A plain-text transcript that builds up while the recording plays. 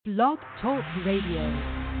Blog Talk Radio.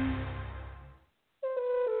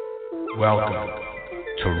 Welcome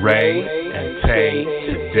to Rae and Tay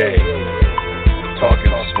Today. Talking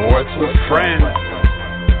sports with friends.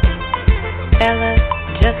 Fellas,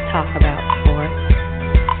 just talk about sports.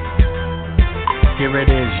 Here it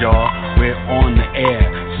is, y'all. We're on the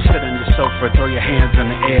air. Sit on your sofa, throw your hands in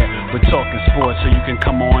the air. We're talking sports so you can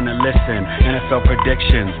come on and listen. NFL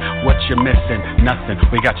predictions, what you're missing? Nothing.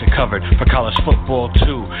 We got you covered for college football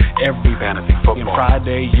too. Every fantasy football. And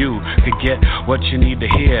Friday you could get what you need to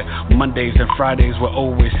hear. Mondays and Fridays we're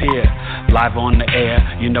always here. Live on the air,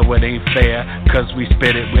 you know it ain't fair. Cause we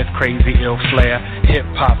spit it with crazy ill flair. Hip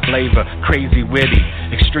hop flavor, crazy witty,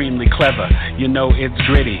 extremely clever. You know it's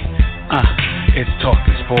gritty. It's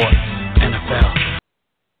talking sports, NFL.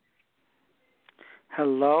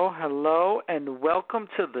 Hello, and welcome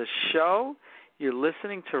to the show. You're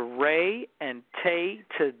listening to Rae and Tay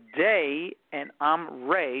Today, and I'm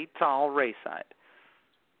Rae, tall Rayside.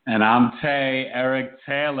 And I'm Tay, Eric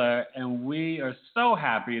Taylor, and we are so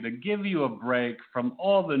happy to give you a break from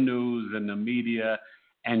all the news and the media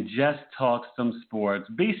and just talk some sports.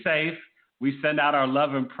 Be safe. We send out our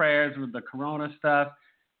love and prayers with the corona stuff,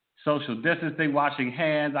 social distancing, washing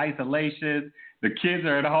hands, isolation. The kids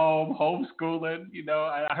are at home, homeschooling. You know,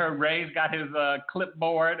 I heard Ray's got his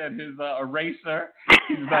clipboard and his eraser.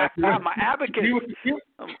 My abacus.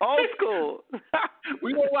 I'm old school.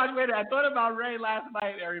 We were watching. I thought about Rae last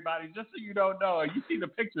night, everybody, just so you don't know. You see the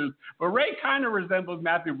pictures. But Rae kind of resembles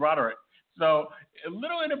Matthew Broderick. So a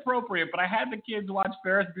little inappropriate, but I had the kids watch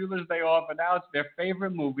Ferris Bueller's Day Off, and now it's their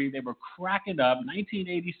favorite movie. They were cracking up,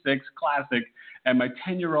 1986 classic, and my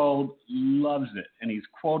 10-year-old loves it, and he's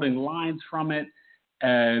quoting lines from it,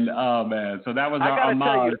 and oh man, so that was our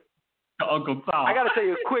homage to Uncle Tom. I got to tell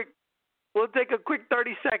you we'll take a quick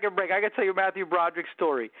 30-second break. I got to tell you Matthew Broderick's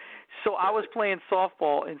story. So I was playing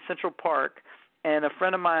softball in Central Park, and a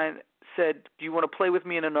friend of mine said, "Do you want to play with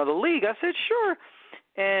me in another league?" I said, "Sure."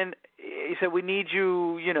 And he said, "We need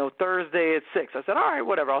you, Thursday at 6. I said, "All right,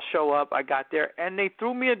 whatever, I'll show up." I got there, and they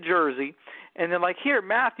threw me a jersey, and they're like, "Here,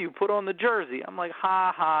 Matthew, put on the jersey." I'm like,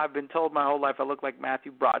 ha, ha, I've been told my whole life I look like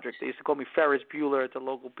Matthew Broderick. They used to call me Ferris Bueller at the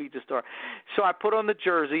local pizza store. So I put on the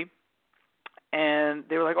jersey, and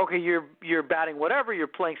they were like, "Okay, you're batting whatever, you're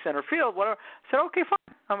playing center field, whatever." I said, "Okay,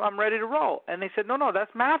 fine, I'm ready to roll." And they said, No,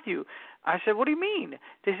 that's Matthew." I said, "What do you mean?"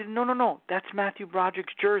 They said, No, that's Matthew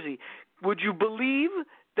Broderick's jersey. Would you believe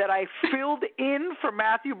that I filled in for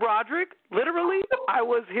Matthew Broderick? Literally, I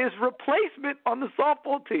was his replacement on the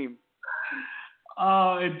softball team.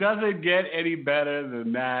 Oh, it doesn't get any better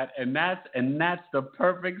than that, and that's the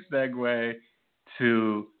perfect segue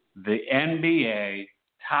to the NBA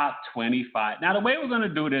top 25. Now, the way we're going to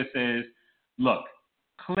do this is, look,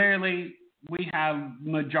 clearly we have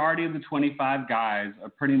majority of the 25 guys are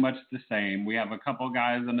pretty much the same. We have a couple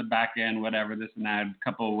guys on the back end, whatever, this and that, a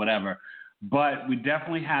couple whatever. But we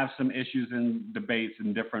definitely have some issues and debates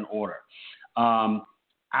in different order. Out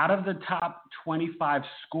of the top 25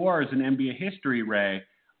 scorers in NBA history, Rae,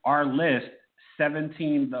 our list,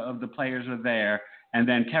 17 of the players are there. And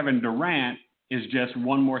then Kevin Durant is just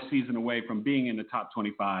one more season away from being in the top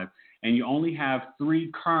 25. And you only have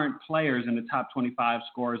 3 current players in the top 25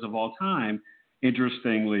 scorers of all time.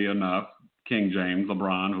 Interestingly enough, King James,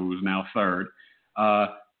 LeBron, who is now third,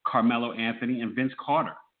 Carmelo Anthony, and Vince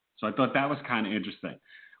Carter. So I thought that was kind of interesting.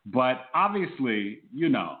 But obviously,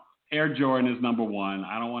 Air Jordan is number one.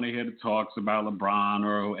 I don't want to hear the talks about LeBron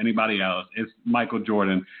or anybody else. It's Michael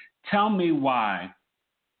Jordan. Tell me why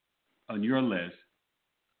on your list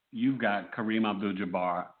you've got Kareem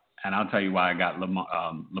Abdul-Jabbar, and I'll tell you why I got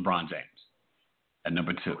LeBron James at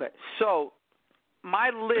number 2. Okay, so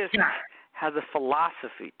my list has a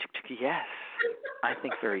philosophy. Yes, I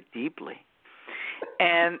think very deeply.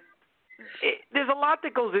 And there's a lot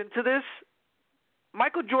that goes into this.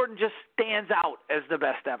 Michael Jordan just stands out as the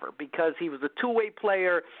best ever because he was a two-way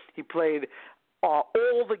player. He played all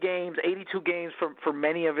the games, 82 games for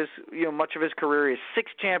many of his, much of his career. He has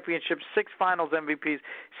 6 championships, 6 Finals MVPs,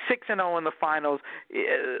 6-0 in the finals.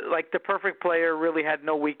 Like the perfect player, really had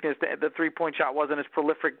no weakness. The three-point shot wasn't as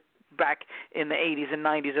prolific back in the 80s and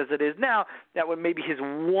 90s as it is now. That was maybe his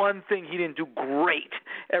one thing he didn't do great.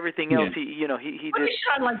 Everything else, he did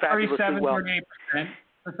shot like 37, well. 38%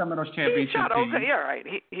 for some of those championship He shot teams. okay, yeah, right.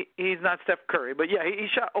 He's not Steph Curry, but yeah, he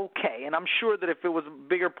shot okay, and I'm sure that if it was a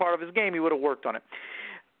bigger part of his game, he would have worked on it.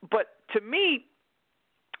 But to me,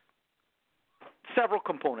 several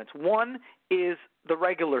components. One is the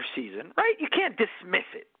regular season, right? You can't dismiss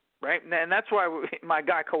it. Right, and that's why my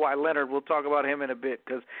guy Kawhi Leonard, we'll talk about him in a bit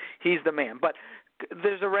because he's the man. But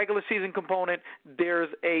There's a regular season component. There's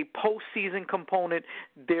a postseason component.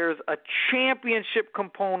 There's a championship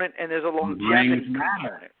component, and there's a longevity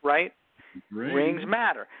component, right? Rings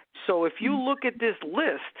matter. So if you look at this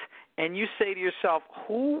list and you say to yourself,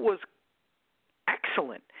 who was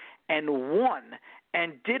excellent and won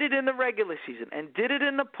and did it in the regular season and did it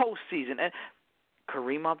in the postseason, and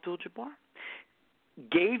Kareem Abdul-Jabbar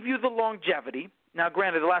gave you the longevity. Now,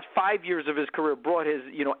 granted, the last 5 years of his career brought his,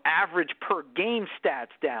 average per game stats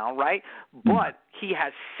down, right? But he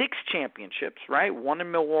has 6 championships, right? 1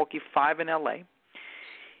 in Milwaukee, 5 in L.A.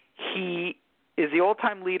 He is the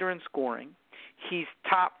all-time leader in scoring. He's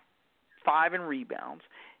top 5 in rebounds.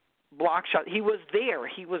 Block shot. He was there.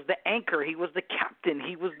 He was the anchor. He was the captain.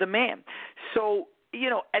 He was the man. So,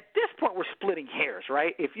 at this point, we're splitting hairs,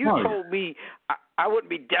 right? If you told me, I wouldn't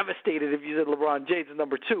be devastated if you said LeBron James is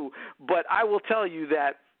number 2, but I will tell you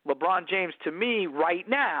that LeBron James, to me, right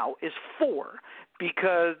now, is 4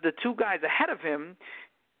 because the 2 guys ahead of him,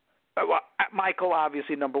 Michael,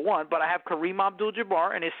 obviously, number 1, but I have Kareem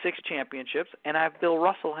Abdul-Jabbar and his 6 championships, and I have Bill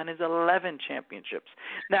Russell and his 11 championships.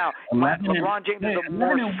 Now, LeBron James is a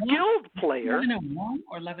more skilled player. 11 and 1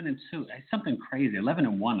 or 11 and 2? Something crazy. 11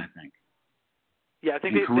 and 1, I think. Yeah, I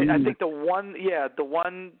think the one.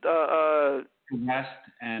 West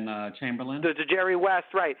and Chamberlain. To Jerry West,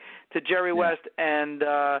 right? To Jerry West and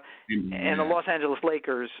the Los Angeles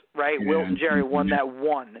Lakers, right? Yeah, Wilt and Jerry won that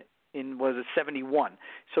one in '71.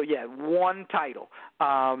 So 1 title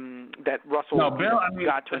that Russell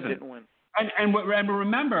got to and didn't win. And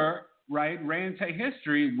remember, right? Rae and Tay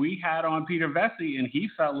history. We had on Peter Vesey, and he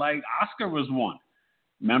felt like Oscar was 1.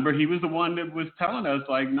 Remember, he was the one that was telling us,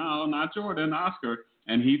 like, no, not Jordan, Oscar.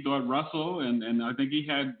 And he thought Russell, and I think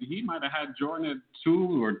he might have had Jordan at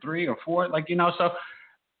 2 or 3 or 4, so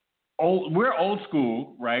we're old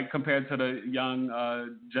school, right, compared to the young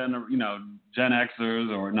Gen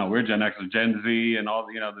Xers, or no, we're Gen Xers, Gen Z, and all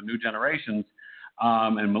the new generations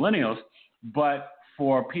and millennials. But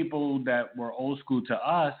for people that were old school to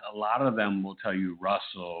us, a lot of them will tell you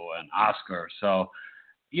Russell and Oscar. So,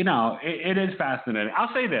 it is fascinating.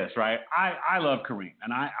 I'll say this, right? I love Kareem,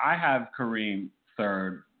 and I have Kareem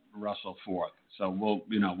 3rd, Russell 4th. So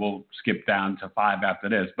we'll skip down to 5 after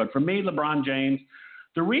this. But for me, LeBron James,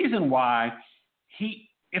 the reason why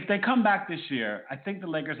if they come back this year, I think the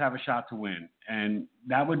Lakers have a shot to win, and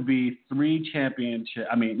that would be 3 championships.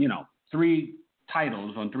 3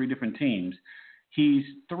 titles on 3 different teams. He's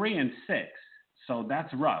 3 and 6, so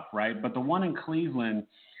that's rough, right? But the one in Cleveland,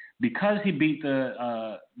 because he beat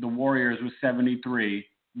the Warriors with 73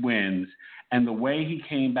 wins, and the way he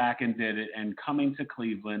came back and did it, and coming to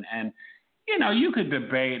Cleveland, and you could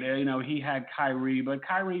debate, he had Kyrie, but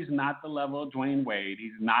Kyrie's not the level of Dwayne Wade.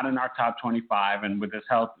 He's not in our top 25, and with his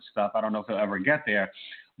health stuff, I don't know if he'll ever get there.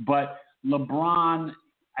 But LeBron,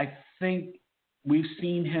 I think we've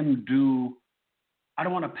seen him do. I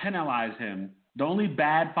don't want to penalize him. The only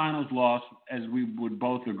bad finals loss, as we would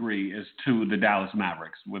both agree, is to the Dallas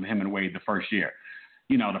Mavericks with him and Wade the first year.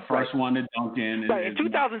 The first one to Duncan. Right. In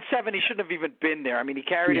 2007, he shouldn't have even been there. I mean, he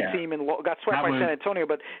carried a team and got swept by San Antonio,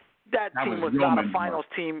 but that team was not a finals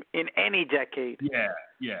team in any decade.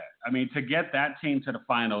 Yeah. I mean, to get that team to the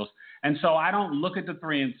finals. And so I don't look at the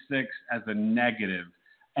 3 and 6 as a negative.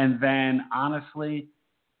 And then, honestly,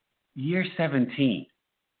 year 17,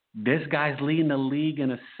 this guy's leading the league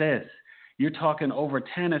in assists. You're talking over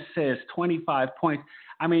 10 assists, 25 points.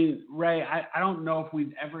 I mean, Ray, I don't know if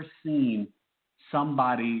we've ever seen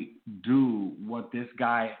somebody do what this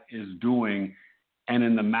guy is doing, and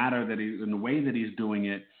in the way that he's doing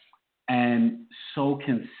it, and so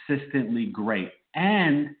consistently great.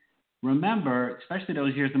 And remember, especially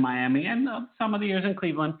those years in Miami and some of the years in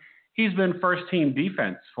Cleveland, he's been first-team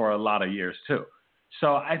defense for a lot of years too.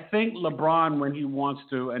 So I think LeBron, when he wants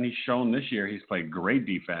to, and he's shown this year, he's played great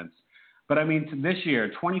defense. But I mean, this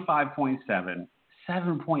year, 25.7,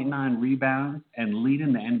 7.9 rebounds, and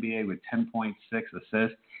leading the NBA with 10.6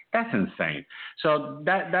 assists. That's insane. So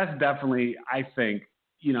that's definitely, I think,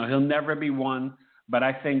 he'll never be one, but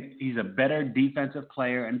I think he's a better defensive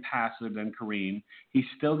player and passer than Kareem. He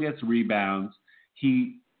still gets rebounds.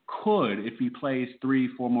 He could, if he plays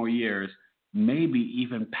 3-4 more years, maybe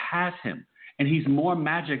even pass him. And he's more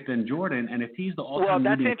Magic than Jordan. And if he's the all-time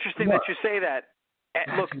Well, that's interesting that you say that.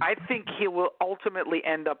 Look, I think he will ultimately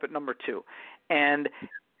end up at number 2. And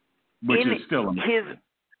which is still his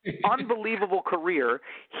unbelievable career,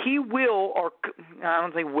 he will, or I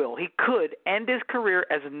don't think will, he could end his career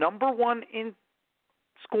as number 1 in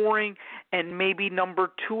scoring and maybe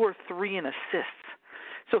number 2 or 3 in assists.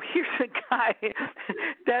 So here's a guy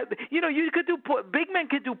that, you could do big men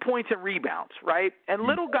could do points and rebounds, right? And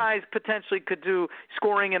little guys potentially could do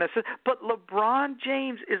scoring and assists. But LeBron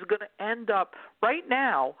James is going to end up right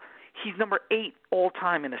now. He's number 8 all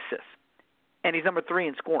time in assists, and he's number 3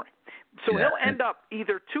 in scoring. So he'll end up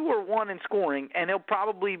either 2 or 1 in scoring, and he'll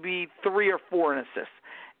probably be 3 or 4 in assists.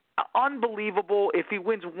 Unbelievable. If he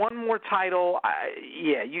wins one more title,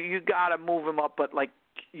 you got to move him up. But like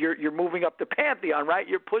you're moving up the pantheon, right?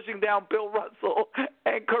 You're pushing down Bill Russell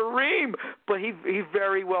and Kareem, but he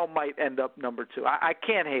very well might end up number 2. I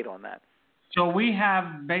can't hate on that. So we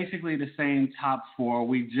have basically the same top 4.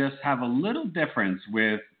 We just have a little difference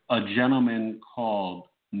with a gentleman called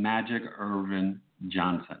Magic Irvin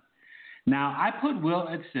Johnson. Now, I put Wilt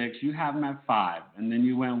at 6. You have him at 5. And then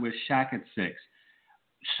you went with Shaq at 6.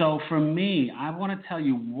 So for me, I want to tell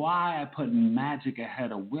you why I put Magic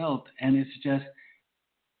ahead of Wilt. And it's just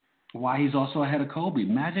why he's also ahead of Kobe.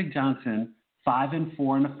 Magic Johnson, 5 and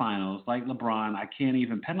 4 in the finals. Like LeBron, I can't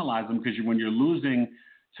even penalize him because when you're losing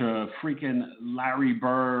to freaking Larry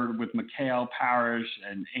Bird with McHale, Parrish,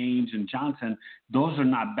 and Ainge and Johnson, those are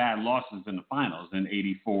not bad losses in the finals in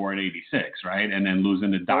 84 and 86, right? And then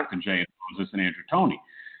losing to Dr. J and Moses and Andrew Toney.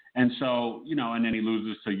 And so, and then he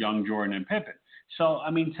loses to young Jordan and Pippen. So, I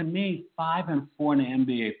mean, to me, 5 and 4 in the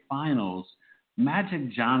NBA finals,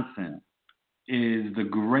 Magic Johnson is the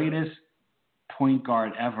greatest point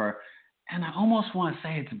guard ever. And I almost want to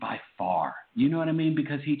say it's by far. You know what I mean?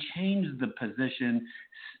 Because he changed the position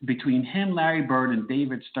between him, Larry Bird, and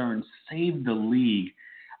David Stern, saved the league.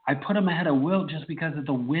 I put him ahead of Wilt just because of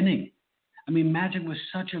the winning. I mean, Magic was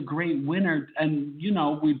such a great winner. And,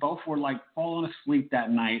 we both were like falling asleep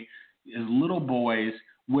that night as little boys,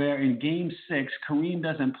 where in Game 6, Kareem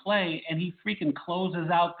doesn't play, and he freaking closes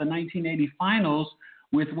out the 1980 finals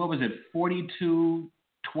with, 42-12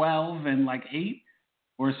 and like 8?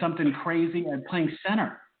 Or something crazy and playing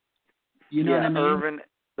center. You know what I mean? Irvin,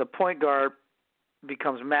 the point guard,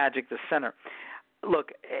 becomes Magic, the center.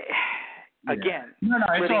 Look, again,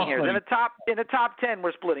 splitting hairs. In the top 10,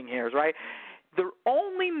 we're splitting hairs, right? The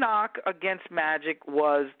only knock against Magic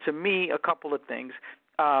was, to me, a couple of things.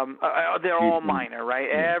 They're all minor, right?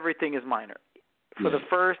 Yeah. Everything is minor. For the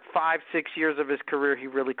first 5-6 years of his career, he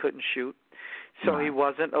really couldn't shoot, so he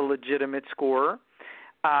wasn't a legitimate scorer.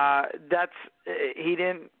 He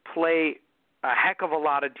didn't play a heck of a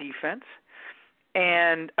lot of defense,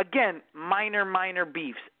 and again, minor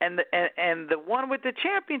beefs. And the one with the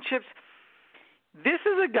championships, this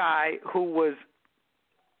is a guy who was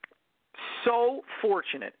so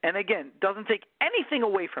fortunate, and again, doesn't take anything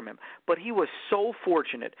away from him, but he was so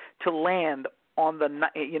fortunate to land on the,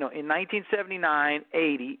 in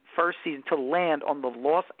 1979-80 first season, to land on the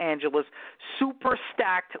Los Angeles super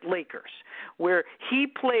stacked Lakers, where he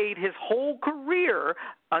played his whole career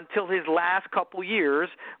until his last couple years,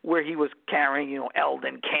 where he was carrying,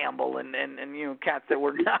 Eldon Campbell and cats that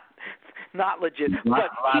were not legit. But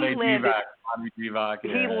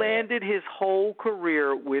he landed his whole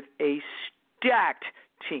career with a stacked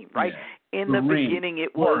team, right? Yeah. In the beginning,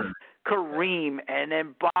 it was Kareem, and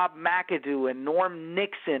then Bob McAdoo, and Norm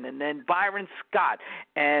Nixon, and then Byron Scott,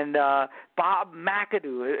 and Bob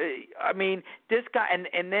McAdoo. I mean, this guy,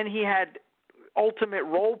 and then he had ultimate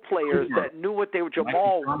role players that knew what they were.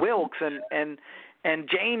 Jamal Wilkes and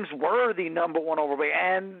James Worthy, number 1 overweight,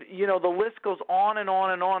 and the list goes on and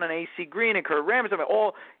on and on. And AC Green and Kurt Rambis,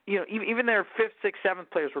 all even their 5th, 6th, 7th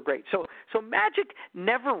players were great. So Magic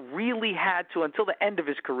never really had to, until the end of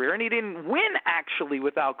his career, and he didn't win actually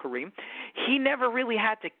without Kareem. He never really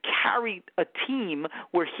had to carry a team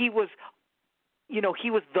where he was, he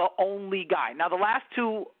was the only guy. Now the last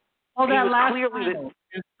 2. Oh, that last final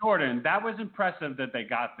is Jordan. That was impressive that they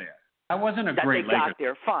got there. That wasn't a great Lakers. They got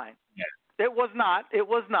there, fine. Yeah. It was not.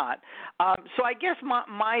 So I guess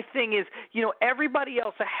my thing is, everybody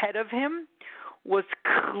else ahead of him was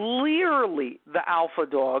clearly the alpha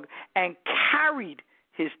dog and carried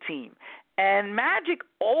his team. And Magic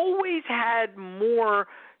always had more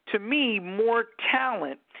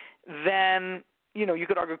talent than, you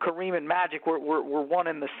could argue Kareem and Magic were one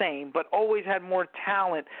and the same, but always had more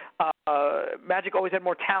talent. Magic always had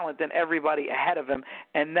more talent than everybody ahead of him,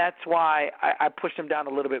 and that's why I pushed him down a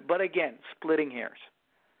little bit. But again, splitting hairs.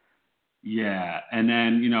 Yeah, and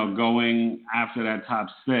then going after that top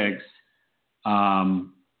 6,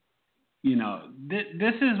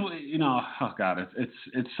 this is oh God,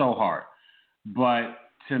 it's so hard.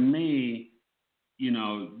 But to me,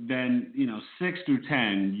 then 6 through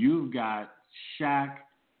 10, you've got Shaq,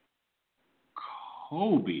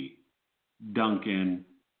 Kobe, Duncan,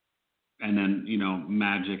 and then,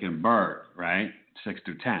 Magic and Bird, right? 6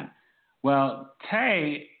 through 10. Well,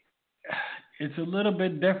 Tay, it's a little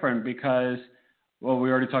bit different because, well, we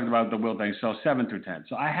already talked about the Will thing. So 7 through 10.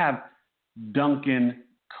 So I have Duncan,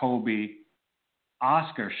 Kobe,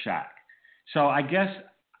 Oscar, Shaq. So I guess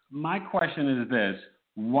my question is this: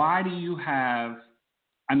 why do you have?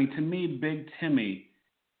 I mean, to me, Big Timmy.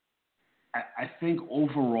 I think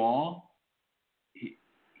overall,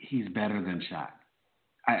 he's better than Shaq.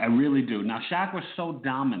 I really do. Now, Shaq was so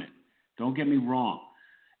dominant. Don't get me wrong.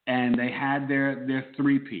 And they had their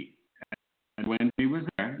three-peat. And when he was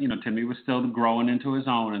there, Timmy was still growing into his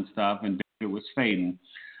own and stuff, and it was fading.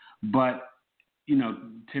 But,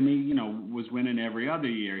 Timmy, was winning every other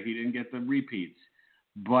year. He didn't get the repeats.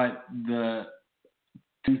 But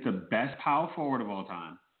he's the best power forward of all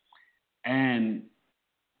time. And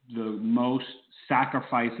the most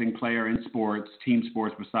sacrificing player in sports, team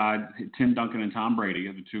sports, besides Tim Duncan and Tom Brady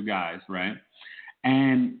are the two guys, right?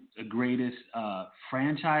 And the greatest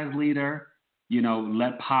franchise leader,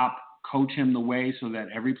 let Pop coach him the way so that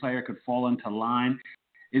every player could fall into line.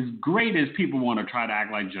 As great as people want to try to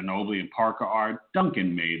act like Ginobili and Parker are,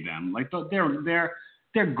 Duncan made them. Like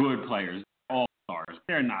they're good players, all stars.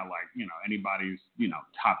 They're not like anybody's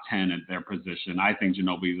top 10 at their position. I think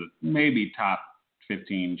Ginobili's maybe top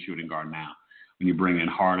 15 shooting guard now when you bring in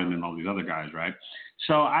Harden and all these other guys, right?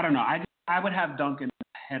 So I don't know. I would have Duncan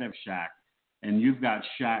ahead of Shaq, and you've got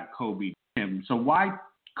Shaq, Kobe, Tim. So why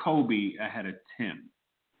Kobe ahead of Tim?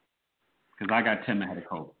 Because I got Tim ahead of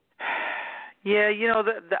Kobe. Yeah,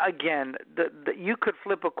 again, you could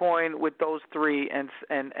flip a coin with those three and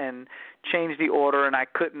change the order, and I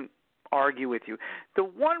couldn't argue with you. The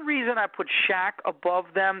one reason I put Shaq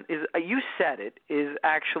above them is, you said it, is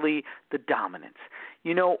actually the dominance.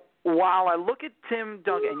 While I look at Tim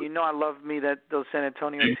Duncan, and I love me those San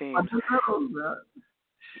Antonio teams.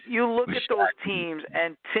 You look at those teams,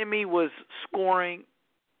 and Timmy was scoring,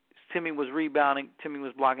 Timmy was rebounding, Timmy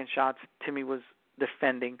was blocking shots, Timmy was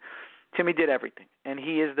defending. Timmy did everything, and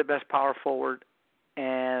he is the best power forward.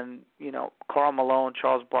 And, Karl Malone,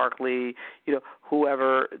 Charles Barkley,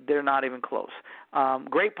 whoever, they're not even close.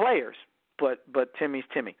 Great players, but Timmy's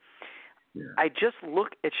Timmy. Yeah. I just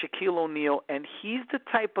look at Shaquille O'Neal, and he's the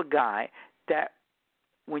type of guy that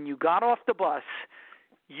when you got off the bus,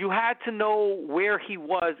 you had to know where he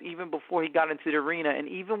was even before he got into the arena, and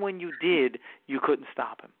even when you did, you couldn't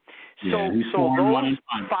stop him. So those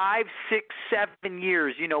 5, 6, 7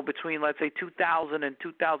 years, between, let's say, 2000 and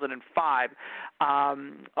 2005,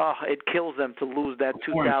 it kills them to lose that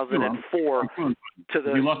 2004 to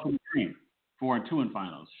the. He lost the dream. 4-2 in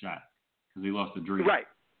finals, shot because he lost the dream. Right.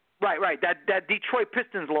 That Detroit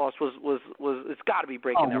Pistons loss was it's got to be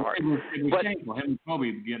breaking their heart. It was shameful. Him and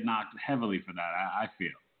Kobe get knocked heavily for that. I feel.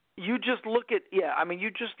 You just look at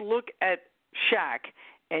Shaq,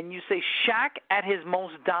 and you say Shaq at his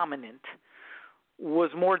most dominant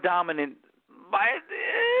was more dominant by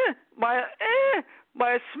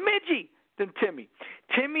a smidgy than Timmy.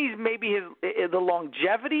 Timmy's maybe the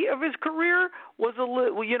longevity of his career was a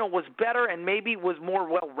little, was better and maybe was more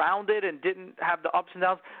well-rounded and didn't have the ups and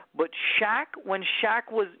downs. But Shaq, when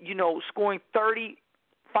Shaq was, scoring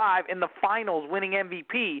 35 in the finals, winning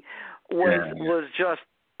MVP, was just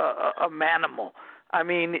a manimal. I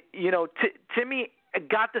mean, Timmy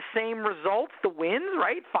got the same results, the wins,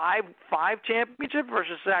 right? Five championship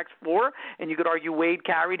versus Shaq's 4, and you could argue Wade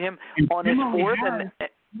carried him on his 4th.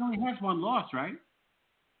 He only has one loss, right?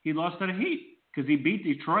 He lost to the Heat because he beat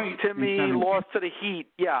Detroit. Timmy lost to the Heat,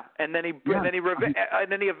 and then he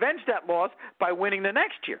avenged that loss by winning the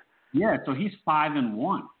next year. Yeah, so he's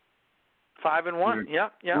 5-1. 5-1,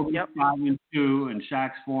 yep. 5-2, and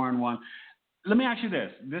Shaq's 4-1. Let me ask you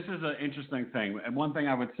this. This is an interesting thing. And one thing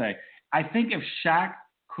I would say, I think if Shaq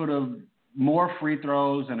could have more free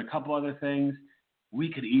throws and a couple other things, we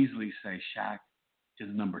could easily say Shaq is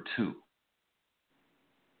number 2.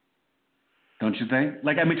 Don't you think?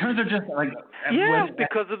 In terms of just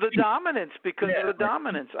because of the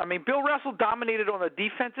dominance. I mean, Bill Russell dominated on the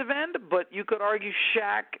defensive end, but you could argue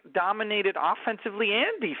Shaq dominated offensively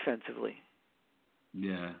and defensively.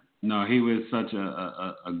 Yeah. No, he was such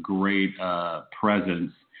a great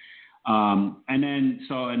presence. And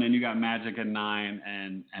then you got Magic at 9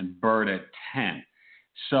 and Bird at 10.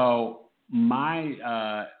 So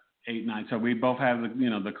my 8, 9. So we both have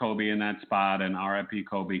the Kobe in that spot and RIP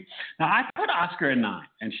Kobe. Now I put Oscar at 9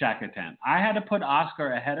 and Shaq at 10. I had to put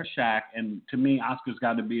Oscar ahead of Shaq, and to me, Oscar's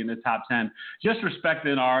got to be in the top 10. Just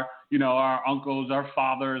respecting our uncles, our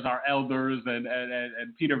fathers, our elders, and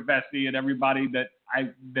Peter Vesey and everybody that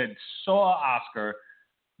saw Oscar.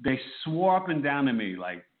 They swore up and down to me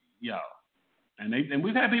like, yo. And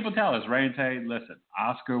we've had people tell us, Rae Tay, listen,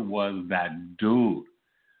 Oscar was that dude.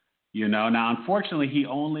 Now, unfortunately, he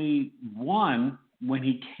only won when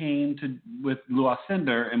he came with Lou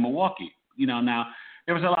Alcindor in Milwaukee. Now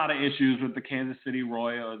there was a lot of issues with the Kansas City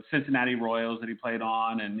Royals, Cincinnati Royals that he played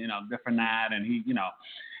on, and different that, and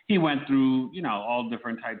he went through all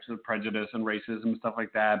different types of prejudice and racism and stuff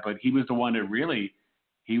like that. But he was the one that really,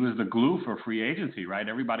 he was the glue for free agency, right?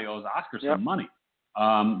 Everybody owes Oscar some money.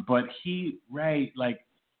 But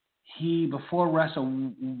before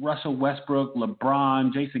Russell Westbrook,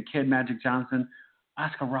 LeBron, Jason Kidd, Magic Johnson,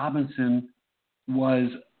 Oscar Robertson was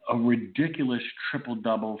a ridiculous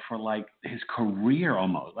triple-double for no career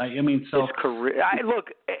almost. His career. Look,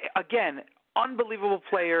 again, unbelievable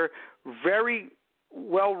player, very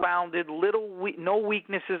well-rounded, no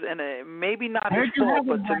weaknesses, and maybe not his fault,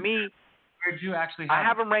 but to me, where'd you actually I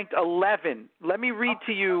have him ranked 11. Let me read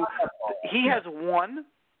to you. He has one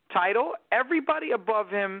title. Everybody above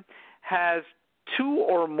him has two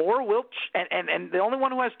or more. And the only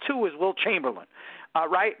one who has two is Wilt Chamberlain.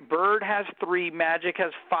 Right? Bird has 3, Magic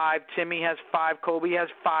has 5, Timmy has 5, Kobe has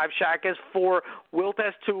 5, Shaq has 4, Wilt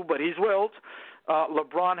has 2, but he's Wilt.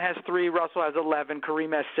 LeBron has 3, Russell has 11,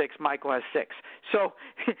 Kareem has 6, Michael has 6. So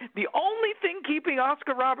the only thing keeping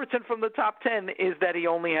Oscar Robertson from the top 10 is that he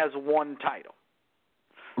only has one title.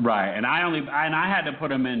 Right, and I had to put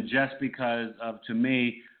him in just because of, to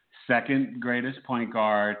me, second greatest point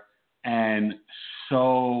guard and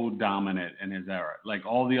so dominant in his era. Like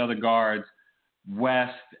all the other guards,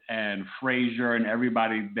 West and Frazier and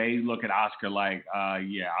everybody, they look at Oscar like,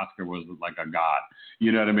 Oscar was like a god.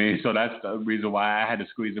 You know what I mean? So that's the reason why I had to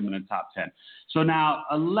squeeze him in the top 10. So now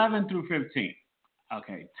 11 through 15.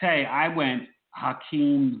 Okay, Tay, I went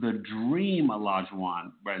Hakeem the Dream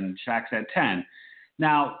Olajuwon when Shaq's at 10.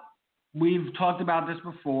 Now, we've talked about this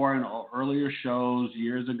before in earlier shows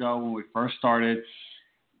years ago when we first started.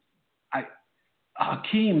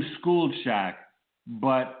 Hakeem schooled Shaq,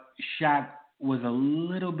 but Shaq was a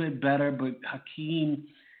little bit better, but Hakeem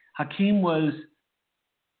was,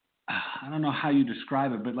 I don't know how you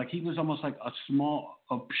describe it, but he was almost like a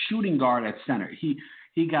shooting guard at center.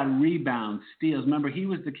 He got rebounds, steals. Remember, he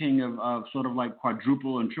was the king of sort of like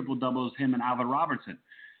quadruple and triple doubles, him and Alvin Robertson,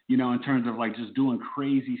 in terms of just doing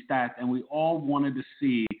crazy stats. And we all wanted to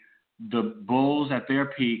see the Bulls at their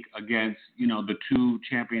peak against, the 2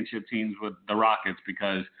 championship teams with the Rockets,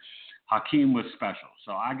 because Hakeem was special.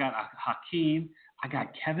 So I got Hakeem. I got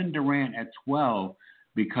Kevin Durant at 12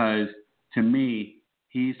 because, to me,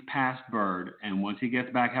 he's past Bird. And once he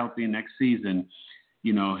gets back healthy next season,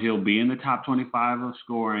 he'll be in the top 25 of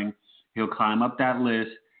scoring. He'll climb up that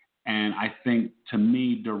list. And I think, to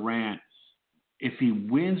me, Durant, if he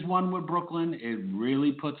wins one with Brooklyn, it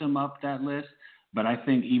really puts him up that list. But I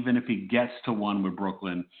think even if he gets to one with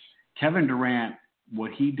Brooklyn, Kevin Durant,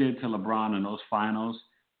 what he did to LeBron in those finals,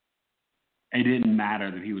 it didn't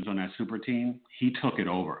matter that he was on that super team. He took it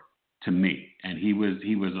over, to me. And he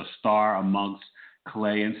was a star amongst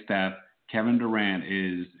Clay and Steph. Kevin Durant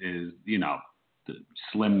is the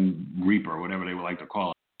Slim Reaper, whatever they would like to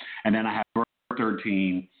call it. And then I have Bird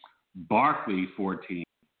 13, Barkley 14,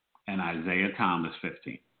 and Isaiah Thomas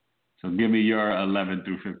 15. So give me your 11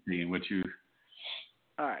 through 15.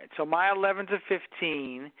 All right. So my 11 to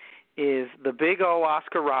 15 is the Big O,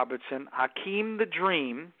 Oscar Robertson, Hakeem the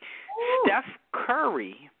Dream, Steph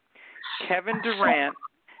Curry, Kevin Durant,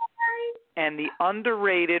 and the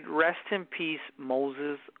underrated, rest in peace,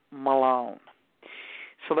 Moses Malone.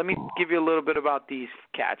 So let me give you a little bit about these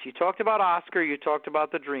cats. You talked about Oscar. You talked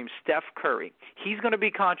about the Dream. Steph Curry. He's going to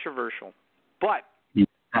be controversial, but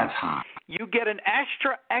that's hot. You get an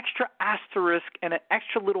extra asterisk and an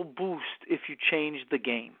extra little boost if you change the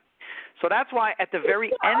game. So that's why at the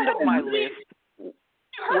very end of my list,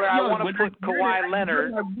 where I want to put Kawhi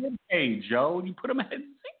Leonard. Hey, Joe, you put him at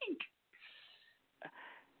zinc.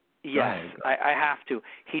 Yes, I have to.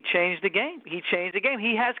 He changed the game. He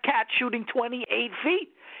has Cat shooting 28 feet.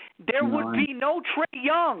 There would be no Trae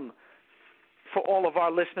Young for all of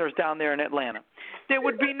our listeners down there in Atlanta. There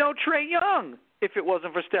would be no Trae Young if it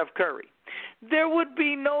wasn't for Steph Curry. There would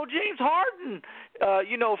be no James Harden,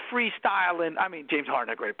 freestyling. I mean, James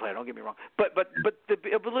Harden, a great player, don't get me wrong. But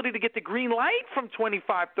the ability to get the green light from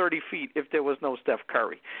 25, 30 feet if there was no Steph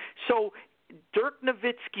Curry. So Dirk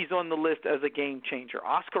Nowitzki's on the list as a game changer.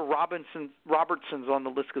 Oscar Robertson's on the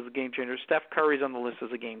list as a game changer. Steph Curry's on the list as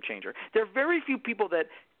a game changer. There are very few people that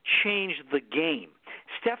changed the game.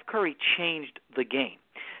 Steph Curry changed the game.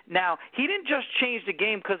 Now, he didn't just change the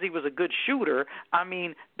game because he was a good shooter. I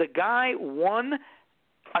mean, the guy won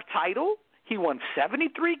a title. He won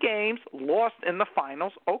 73 games, lost in the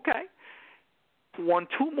finals. Okay. Won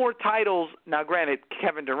 2 more titles. Now, granted,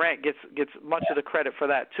 Kevin Durant gets much of the credit for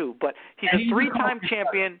that too. But he's a 3-time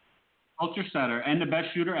champion. culture setter and the best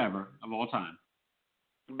shooter ever of all time.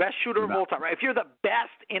 Best shooter of all time, right? If you're the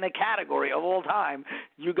best in a category of all time,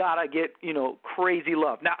 you gotta get, crazy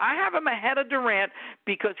love. Now, I have him ahead of Durant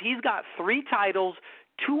because he's got 3 titles,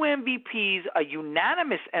 2 MVPs, a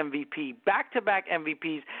unanimous MVP, back-to-back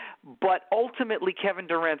MVPs, but ultimately Kevin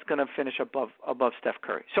Durant's going to finish above Steph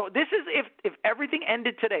Curry. So this is if everything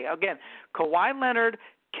ended today. Again, Kawhi Leonard,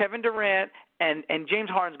 Kevin Durant, and James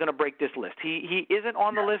Harden's going to break this list. He isn't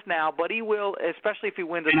on the list now, but he will, especially if he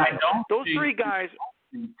wins a title. Those 3 guys.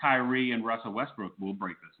 Kyrie and Russell Westbrook will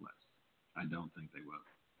break this list. I don't think they will.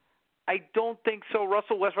 I don't think so.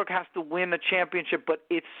 Russell Westbrook has to win a championship, but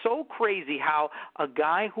it's so crazy how a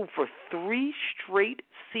guy who for 3 straight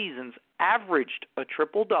seasons averaged a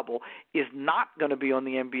triple-double is not going to be on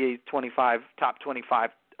the NBA top 25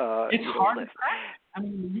 it's hard list. To crack. I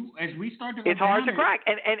mean, as we start to go it's hard to crack,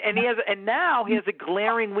 and now he has a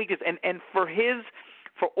glaring weakness, and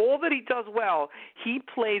for all that he does well, he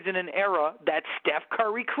plays in an era that Steph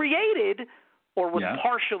Curry created or was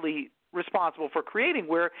partially responsible for creating,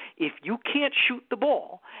 where if you can't shoot the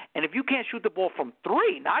ball, and if you can't shoot the ball from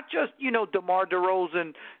 3, not just, DeMar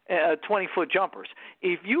DeRozan 20-foot jumpers,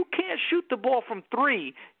 if you can't shoot the ball from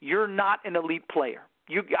 3, you're not an elite player.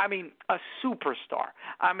 A superstar.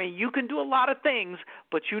 You can do a lot of things,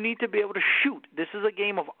 but you need to be able to shoot. This is a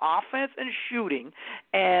game of offense and shooting,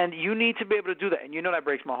 and you need to be able to do that. And that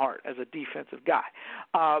breaks my heart as a defensive guy.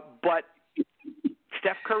 But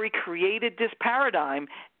Steph Curry created this paradigm,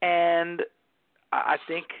 and I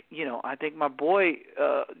think my boy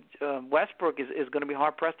Westbrook is going to be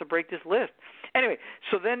hard pressed to break this list. Anyway,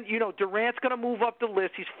 so then Durant's going to move up the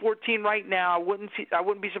list. He's 14 right now. I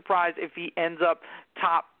wouldn't be surprised if he ends up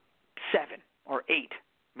top 7 or 8.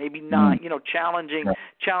 Maybe 9,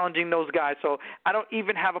 challenging those guys. So I don't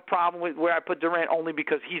even have a problem with where I put Durant, only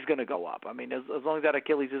because he's going to go up. As long as that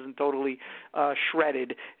Achilles isn't totally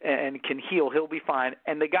shredded and can heal, he'll be fine.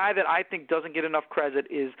 And the guy that I think doesn't get enough credit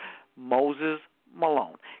is Moses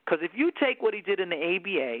Malone. Because if you take what he did in the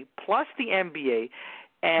ABA plus the NBA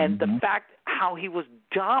and the fact how he was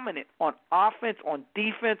dominant on offense, on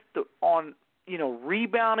defense, on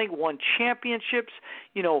rebounding, won championships,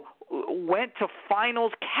 went to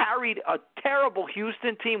finals, carried a terrible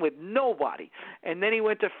Houston team with nobody, and then he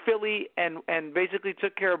went to Philly and basically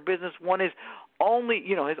took care of business, won his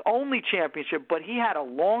only championship, but he had a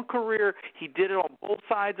long career. He did it on both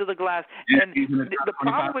sides of the glass. And the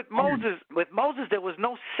problem with Moses, there was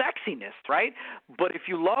no sexiness, right? But if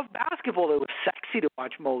you love basketball, it was sexy to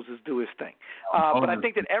watch Moses do his thing. But I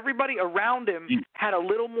think that everybody around him had a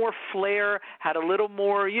little more flair, had a little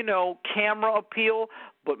more, camera appeal.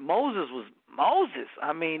 But Moses was Moses.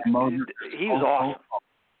 He was awesome.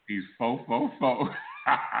 He's faux. Moses,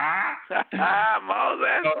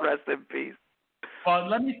 rest in peace. Well,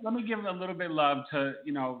 let me give a little bit of love to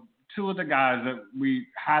 2 of the guys that we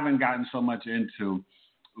haven't gotten so much into,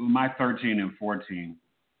 my 13 and 14,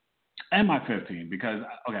 and my 15, because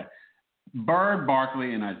Bird,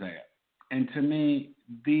 Barkley, and Isaiah, and to me,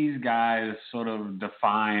 these guys sort of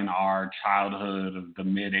define our childhood of the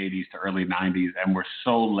mid 80s to early 90s, and were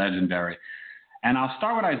so legendary. And I'll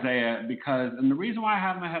start with Isaiah and the reason why I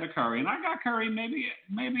have him ahead of Curry, and I got Curry, maybe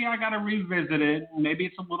I got to revisit it. Maybe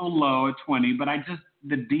it's a little low at 20, but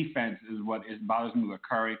the defense is what bothers me with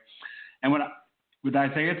Curry. And with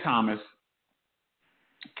Isaiah Thomas,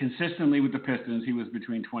 consistently with the Pistons, he was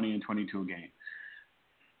between 20 and 22 a game.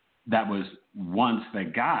 That was once they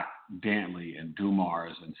got Dantley and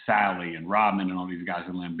Dumars and Sally and Rodman and all these guys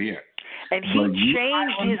in Lambeer. And he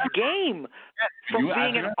changed his game from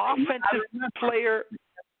being an offensive player.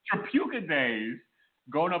 Trapuka days,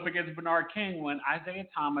 going up against Bernard King, when Isaiah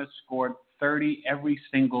Thomas scored 30 every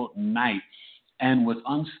single night and was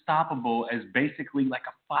unstoppable as basically like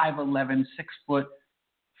a 5'11", 6-foot,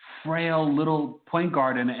 frail little point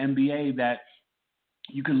guard in the NBA that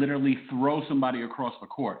you could literally throw somebody across the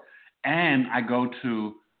court. And I go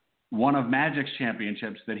to one of Magic's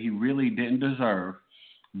championships that he really didn't deserve.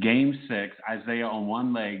 Game 6, Isaiah on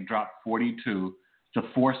one leg dropped 42 to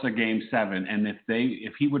force a Game 7. And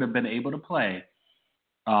if he would have been able to play,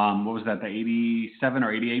 what was that, the 87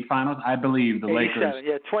 or 88 finals? I believe the 87, Lakers.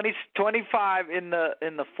 Yeah, 25 in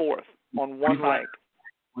the fourth on one leg.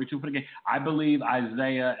 42 for the game. I believe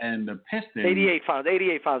Isaiah and the Pistons. 88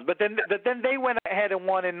 finals. But then they went ahead and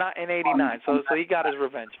won in 89. So he got his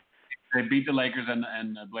revenge. They beat the Lakers and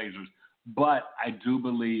the Blazers. But I do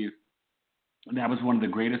believe that was one of the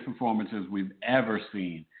greatest performances we've ever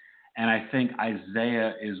seen. And I think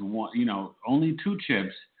Isaiah is one, only 2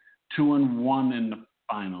 chips, 2-1 in the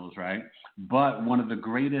finals, right? But one of the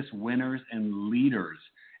greatest winners and leaders.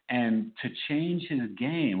 and to change his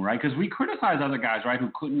game, right? Because we criticize other guys, right,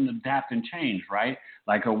 who couldn't adapt and change, right?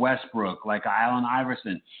 Like a Westbrook, like a Allen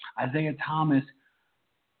Iverson, Isaiah Thomas.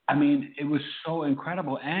 I mean, it was so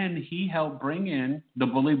incredible. And he helped bring in the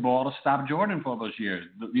bully ball to stop Jordan for those years,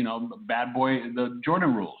 the bad boy, the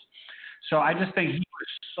Jordan rules. So I just think he was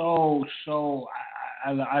so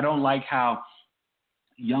I don't like how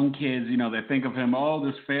young kids, they think of him,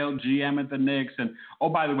 this failed GM at the Knicks. And,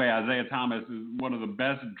 by the way, Isaiah Thomas is one of the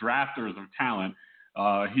best drafters of talent.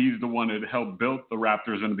 He's the one that helped build the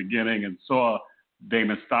Raptors in the beginning and saw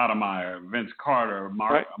Damon Stoudemire, Vince Carter,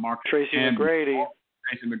 Mark Tracy McGrady.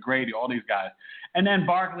 All these guys. And then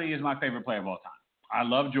Barkley is my favorite player of all time. I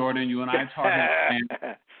love Jordan. You and I talk about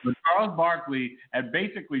but Charles Barkley at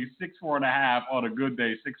basically 6'4.5" on a good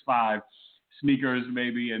day, 6'5", sneakers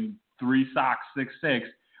maybe, and 3 socks, 6'6",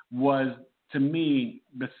 was, to me,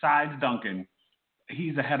 besides Duncan,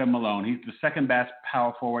 he's ahead of Malone. He's the second best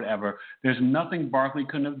power forward ever. There's nothing Barkley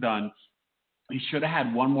couldn't have done. He should have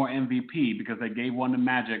had one more MVP because they gave one to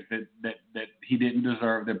Magic that he didn't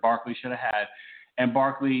deserve, that Barkley should have had. And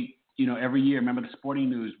Barkley, every year, remember the Sporting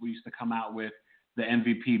News, we used to come out with the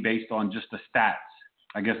MVP based on just the stats.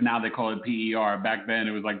 I guess now they call it PER. Back then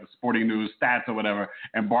it was like the Sporting News stats or whatever.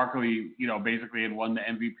 And Barkley, basically had won the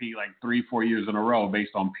MVP like 3-4 years in a row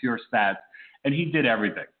based on pure stats. And he did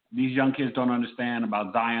everything. These young kids don't understand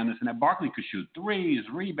about Zion, this and that. Barkley could shoot threes,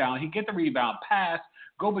 rebound. He'd get the rebound, pass,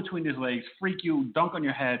 go between his legs, freak you, dunk on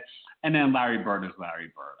your head. And then Larry Bird is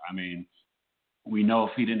Larry Bird. I mean, we know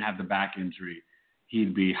if he didn't have the back injury,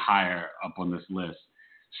 he'd be higher up on this list.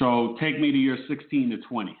 So take me to your 16 to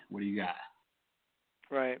 20. What do you got?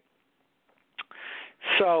 Right.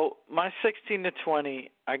 So my 16 to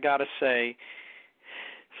 20, I got to say,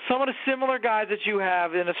 some of the similar guys that you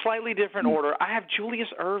have in a slightly different order. I have Julius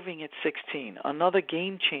Erving at 16, another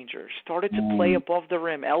game changer. Started to play above the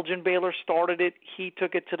rim. Elgin Baylor started it. He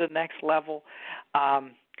took it to the next level.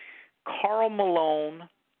 Karl Malone.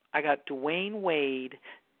 I got Dwayne Wade,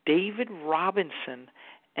 David Robinson,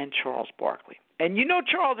 and Charles Barkley. And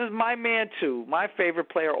Charles is my man too, my favorite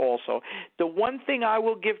player also. The one thing I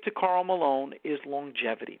will give to Karl Malone is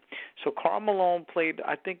longevity. So Karl Malone played,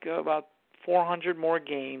 I think, about 400 more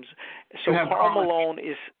games. So Karl Malone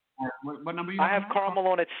is – what number I have Karl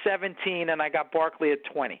Malone at 17, and I got Barkley at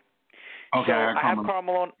 20. Okay, so I have Karl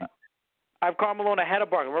Malone – I have Karl Malone ahead of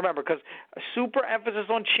Barkley. Remember, because a super emphasis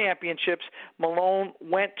on championships. Malone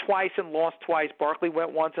went twice and lost twice. Barkley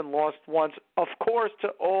went once and lost once. Of course, to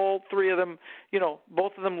all three of them,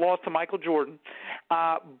 both of them lost to Michael Jordan.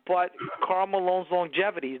 But Karl Malone's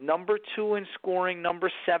longevity, number 2 in scoring,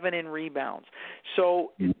 number 7 in rebounds.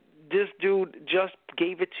 So this dude just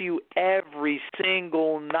gave it to you every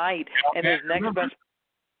single night. And his next best.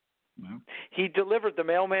 No. He delivered. The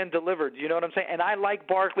mailman delivered. You know what I'm saying? And I like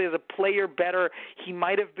Barkley as a player better. He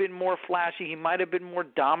might have been more flashy. He might have been more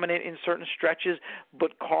dominant in certain stretches.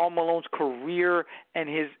 But Karl Malone's career and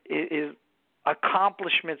his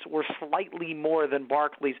accomplishments were slightly more than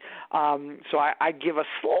Barkley's. So I give a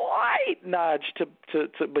slight nudge to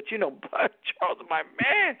but Charles is my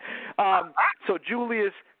man. So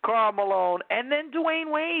Julius, Karl Malone, and then Dwayne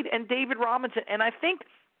Wade and David Robinson. And I think.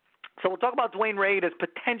 So we'll talk about Dwayne Wade as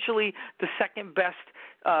potentially the second best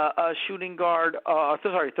shooting guard,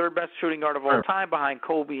 third best shooting guard of all time behind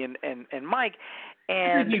Kobe and Mike,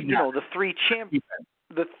 and the three champions,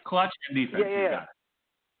 the clutch and defense. Yeah.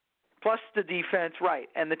 Plus the defense, right,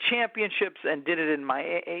 and the championships, and did it in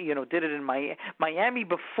Miami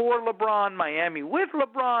before LeBron, Miami with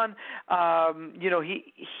LeBron.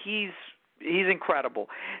 He's incredible.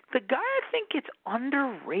 The guy I think gets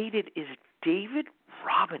underrated is David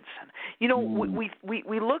Robinson.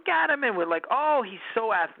 We look at him and we're like, oh, he's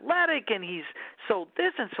so athletic and he's so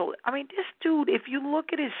this and so. I mean, this dude, if you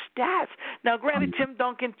look at his stats. Now, granted, Tim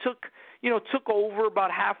Duncan took over about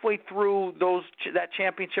halfway through that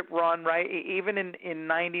championship run, right? Even in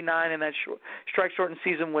 '99 and that strike-shortened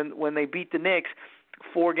season when they beat the Knicks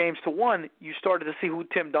 4-1, you started to see who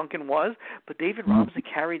Tim Duncan was. But David Robinson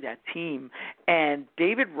carried that team, and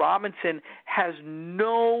David Robinson has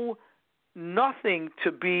nothing to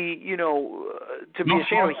be,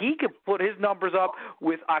 ashamed of. He could put his numbers up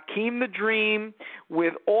with Akeem the Dream,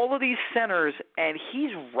 with all of these centers, and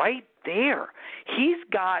he's right there. He's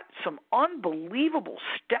got some unbelievable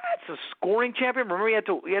stats. A scoring champion. Remember, he had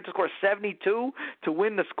to score 72 to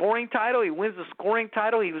win the scoring title. He wins the scoring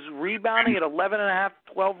title. He was rebounding at 11.5,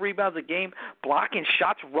 12 rebounds a game, blocking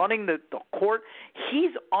shots, running the court.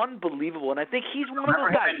 He's unbelievable, and I think he's one of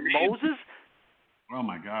those guys. Moses. Oh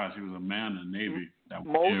my gosh, he was a man in the Navy.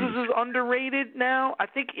 Moses is underrated now. I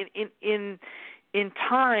think in in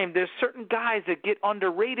time, there's certain guys that get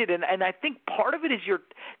underrated, and I think part of it is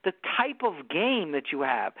the type of game that you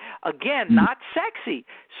have. Again, not sexy.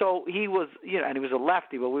 So he was, and he was a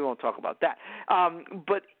lefty, but we won't talk about that.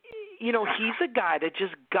 But he's a guy that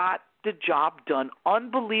just got the job done.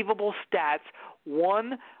 Unbelievable stats.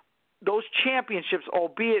 Won those championships,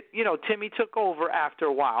 albeit Timmy took over after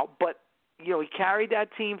a while, but he carried that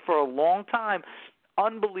team for a long time.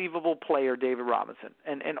 Unbelievable player, David Robinson,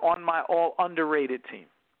 and on my all underrated team.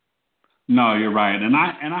 No, you're right, and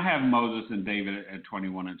I have Moses and David at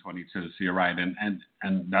 21 and 22. So you're right,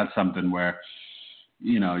 and that's something where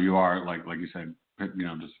you are like you said,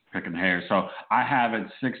 just picking hairs. So I have at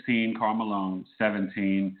 16 Karl Malone,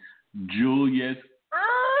 17 Julius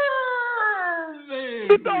Erving.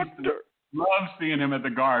 The doctor. Love seeing him at the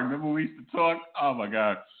Garden. Remember we used to talk? Oh my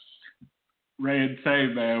God. Rae and Tay,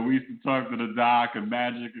 man, we used to talk to the Doc and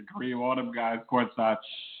Magic and Kareem, all them guys courtside.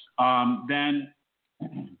 Then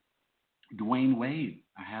Dwayne Wade,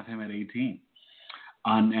 I have him at 18.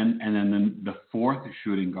 And then the fourth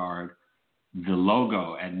shooting guard, the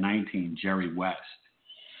logo at 19, Jerry West.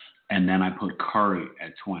 And then I put Curry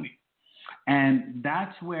at 20. And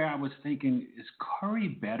that's where I was thinking, is Curry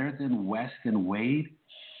better than West and Wade?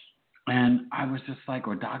 And I was just like,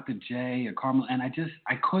 or Dr. J or Carmel, and I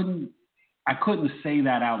couldn't say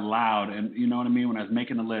that out loud, and you know what I mean, when I was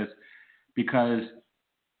making the list, because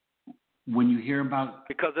when you hear about...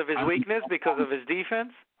 Because of his weakness? Because of his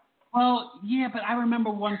defense? Well, yeah, but I remember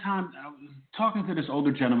one time I was talking to this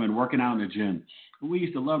older gentleman working out in the gym. We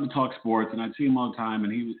used to love to talk sports, and I'd see him all the time,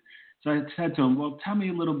 and so I said to him, well, tell me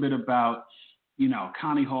a little bit about,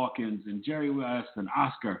 Connie Hawkins and Jerry West and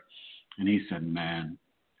Oscar. And he said, man,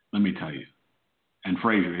 let me tell you. And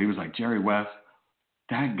Frazier, he was like, Jerry West,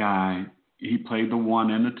 that guy... He played the 1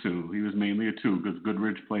 and the 2. He was mainly a 2 because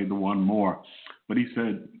Goodrich played the 1 more. But he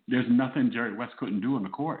said there's nothing Jerry West couldn't do on the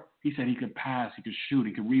court. He said he could pass, he could shoot,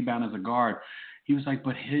 he could rebound as a guard. He was like,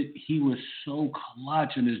 but he was so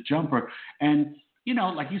clutch in his jumper. And,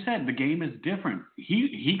 like you said, the game is different.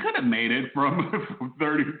 He could have made it from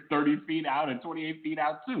 30 feet out and 28 feet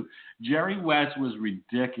out too. Jerry West was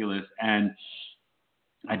ridiculous. And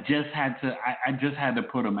I just had to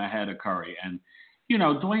put him ahead of Curry. And,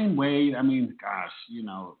 Dwayne Wade, I mean, gosh,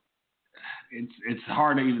 it's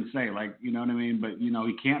hard to even say, like, you know what I mean? But,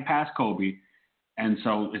 he can't pass Kobe. And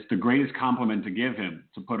so it's the greatest compliment to give him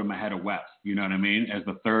to put him ahead of West, you know what I mean? As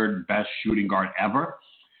the third best shooting guard ever.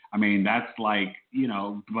 I mean, that's like,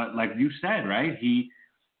 but like you said, right?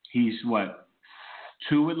 He's what,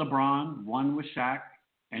 2 with LeBron, 1 with Shaq,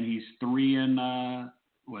 and he's 3 and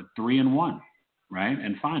 1. Right?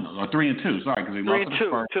 And finals. Or 3 and 2, sorry, because he lost to the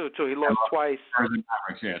Spurs. 2. He lost twice.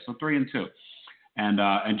 Yeah, so 3 and 2.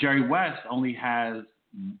 And Jerry West only has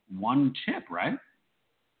 1 chip, right?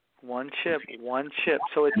 1 chip.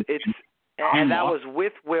 So it's and that was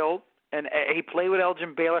with Wilt, and he played with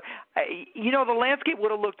Elgin Baylor. The landscape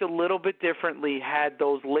would have looked a little bit differently had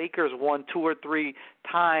those Lakers won 2 or 3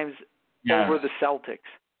 times over the Celtics.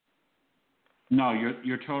 No,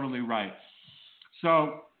 you're totally right.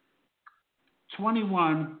 So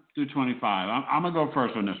 21 through 25. I'm going to go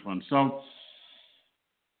first on this one. So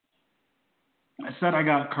I said I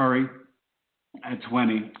got Curry at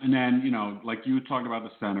 20. And then, like you talked about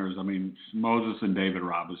the centers, I mean, Moses and David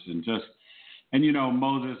Robinson.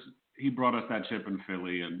 Moses, he brought us that chip in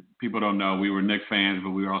Philly. And people don't know, we were Knicks fans,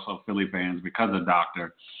 but we were also Philly fans because of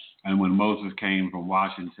Doctor. And when Moses came from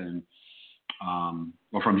Washington,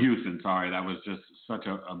 or from Houston, sorry, that was just such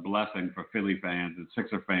a blessing for Philly fans and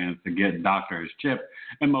Sixer fans to get Doctor his chip,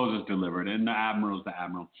 and Moses delivered, and the Admiral's the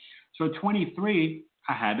Admiral. So at 23,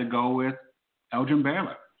 I had to go with Elgin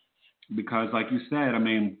Baylor because, like you said, I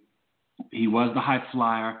mean, he was the high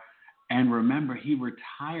flyer, and remember, he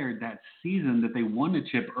retired that season that they won the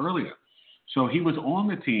chip earlier. So he was on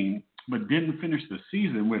the team, but didn't finish the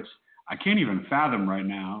season, which I can't even fathom right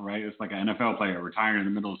now, right? It's like an NFL player retiring in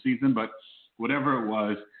the middle of the season, but whatever it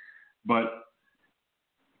was. But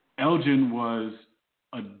Elgin was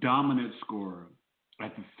a dominant scorer.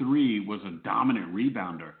 At the 3, was a dominant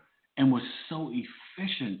rebounder and was so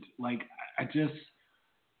efficient. Like,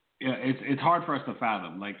 it's hard for us to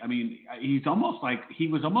fathom. Like, I mean, he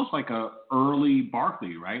was almost like a early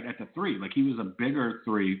Barkley, right? At the 3, like he was a bigger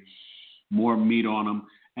 3, more meat on him.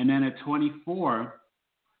 And then at 24,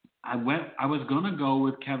 I was gonna go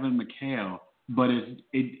with Kevin McHale, but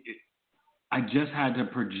I just had to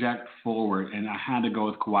project forward, and I had to go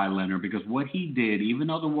with Kawhi Leonard because what he did, even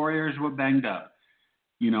though the Warriors were banged up,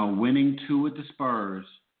 winning 2 with the Spurs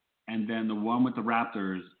and then the 1 with the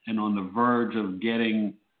Raptors, and on the verge of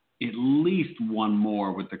getting at least 1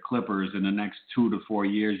 more with the Clippers in the next 2 to 4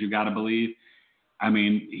 years, you got to believe. I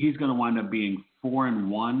mean, he's going to wind up being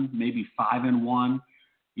 4-1, maybe 5-1.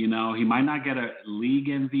 You know, he might not get a league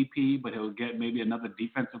MVP, but he'll get maybe another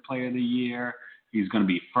defensive player of the year. He's going to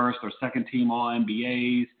be first or second team All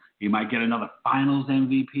NBAs. He might get another finals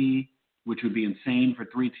MVP, which would be insane for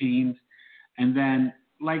 3 teams. And then,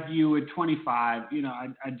 like you at 25, you know,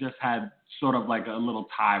 I just had sort of like a little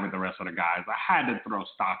tie with the rest of the guys. I had to throw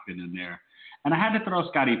Stockton in there. And I had to throw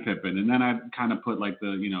Scottie Pippen. And then I kind of put like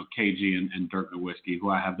the, you know, KG and Dirk Nowitzki,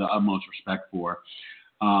 who I have the utmost respect for.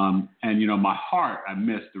 And, you know, my heart, I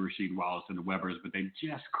missed the Rasheed Wallace and the Webbers, but they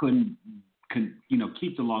just couldn't you know,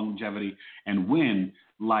 keep the longevity and win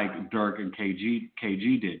like Dirk and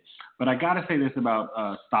KG did. But I got to say this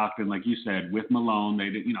about Stockton, like you said, with Malone,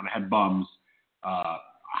 they had bums,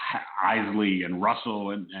 Isley and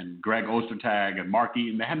Russell and Greg Ostertag and Mark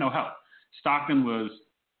Eaton. They had no help. Stockton was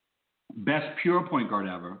best pure point guard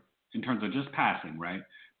ever in terms of just passing, right?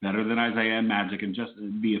 Better than Isaiah and Magic, and just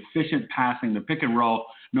the efficient passing, the pick and roll.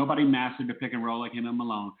 Nobody mastered the pick and roll like him and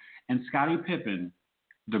Malone. And Scottie Pippen,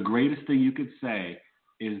 the greatest thing you could say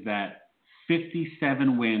is that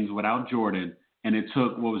 57 wins without Jordan, and it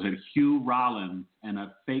took, Hugh Rollins and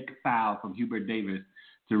a fake foul from Hubert Davis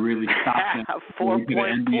to really stop them.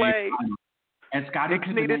 4-point play. And Scottie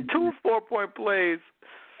Pippen needed 2 4-point plays.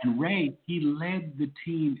 And Ray, he led the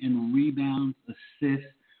team in rebounds, assists,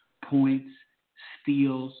 points,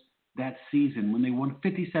 steals that season when they won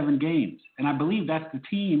 57 games. And I believe that's the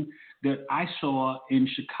team that I saw in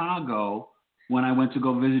Chicago when I went to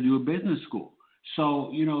go visit you at business school. So,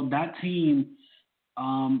 you know, that team,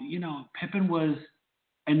 you know, Pippen was,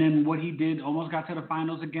 and then what he did, almost got to the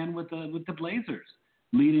finals again with the Blazers,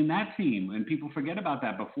 leading that team. And people forget about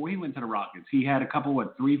that. Before he went to the Rockets, he had a couple,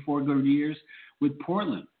 3-4 good years with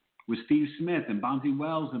Portland, with Steve Smith and Bonzi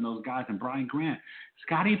Wells and those guys and Brian Grant.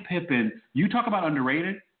 Scottie Pippen, you talk about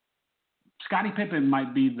underrated. Scottie Pippen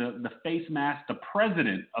might be the face mask, the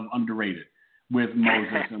president of underrated with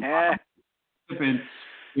Moses and Pippen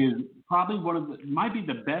is probably might be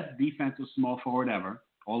the best defensive small forward ever,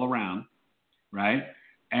 all around, right?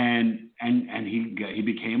 And he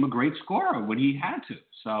became a great scorer when he had to.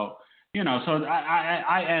 So, you know, so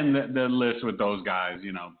I end the list with those guys,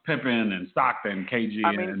 you know, Pippen and Stockton, KG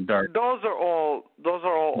and Dirk. Those are all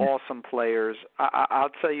awesome players.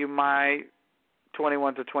 I'll tell you my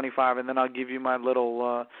 21 to 25, and then I'll give you my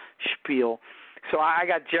little spiel. So I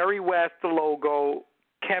got Jerry West, the logo,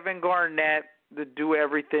 Kevin Garnett, the do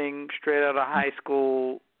everything straight out of high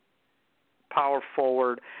school, power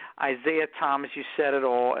forward. Isaiah Thomas, you said it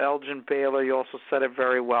all. Elgin Baylor, you also said it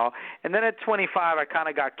very well. And then at 25, I kind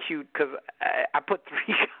of got cute because I put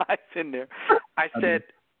 3 guys in there. I said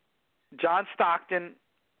John Stockton,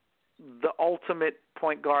 the ultimate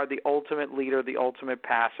point guard, the ultimate leader, the ultimate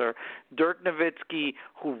passer. Dirk Nowitzki,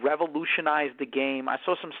 who revolutionized the game. I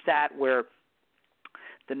saw some stat where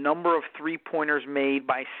the number of three-pointers made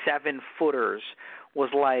by 7-footers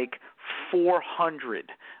was like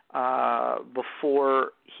 400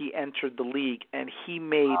 before he entered the league, and he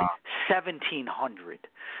made 1,700.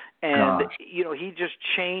 And, you know, he just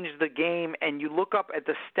changed the game, and you look up at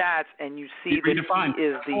the stats, and you see he redefined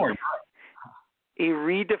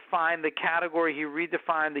the category. He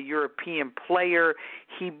redefined the European player.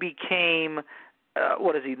 He became,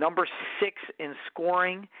 number 6 in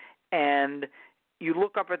scoring, and you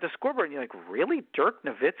look up at the scoreboard and you're like, really, Dirk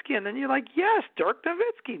Nowitzki? And then you're like, yes, Dirk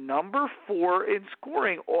Nowitzki, number 4 in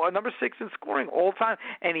scoring, or number 6 in scoring all time.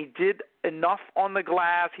 And he did enough on the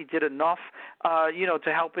glass. He did enough,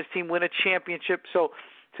 to help his team win a championship. So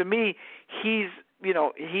to me, he's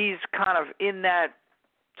kind of in that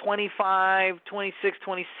 25, 26,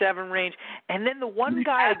 27 range. And then the one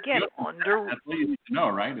guy, again, That's what you need to know,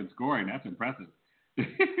 right? In scoring. That's impressive.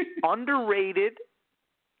 Underrated,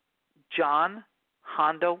 John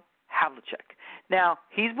Hondo Havlicek. Now,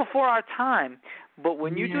 he's before our time, but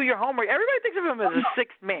when you do your homework, everybody thinks of him as a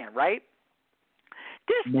 6th man, right?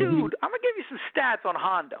 This dude, I'm going to give you some stats on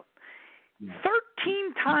Hondo.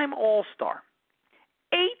 13-time All-Star,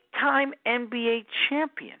 8-time NBA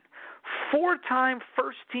champion, 4-time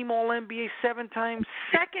first-team All-NBA, 7-time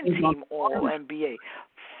second-team All-NBA,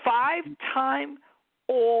 5-time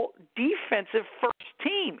All-Defensive first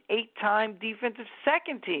team, 8-time defensive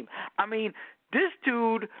second team. I mean, this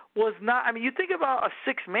dude was not – I mean, you think about a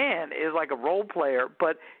 6th man is like a role player,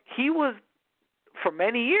 but he was, for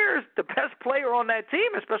many years, the best player on that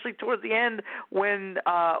team, especially towards the end when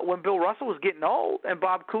Bill Russell was getting old and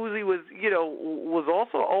Bob Cousy was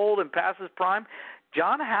also old and past his prime.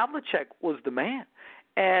 John Havlicek was the man.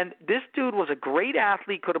 And this dude was a great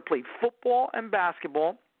athlete, could have played football and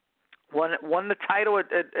basketball, won the title at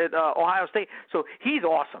Ohio State. So he's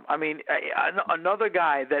awesome. I mean, another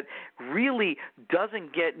guy that really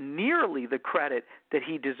doesn't get nearly the credit that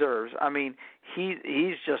he deserves. I mean,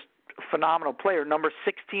 he's just a phenomenal player, number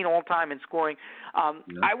 16 all-time in scoring.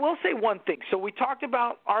 I will say one thing. So we talked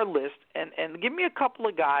about our list, and give me a couple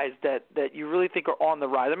of guys that you really think are on the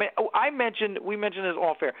rise. I mean, we mentioned this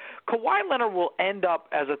off air. Kawhi Leonard will end up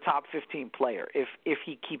as a top 15 player if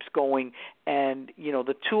he keeps going, and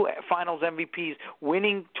the two Finals MVPs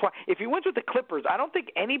winning twice. If he wins with the Clippers, I don't think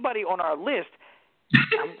anybody on our list.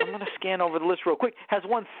 I'm going to scan over the list real quick. Has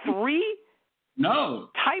won three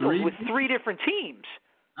titles with three different teams.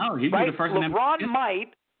 Oh, he'd right? be the first. LeBron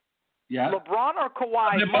might. Yeah. LeBron or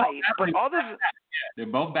Kawhi might, but they're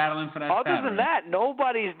both battling for that. Other than that,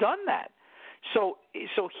 nobody's done that. So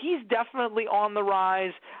he's definitely on the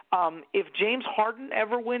rise. If James Harden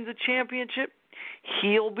ever wins a championship,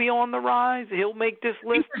 he'll be on the rise. He'll make this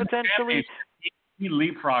list potentially. He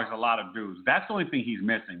leapfrogs a lot of dudes. That's the only thing he's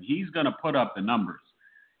missing. He's going to put up the numbers.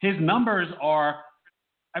 His numbers are.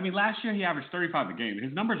 I mean, last year he averaged 35 a game.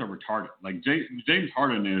 His numbers are retarded. Like James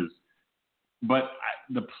Harden is, but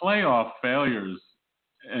the playoff failures,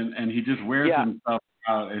 and he just wears himself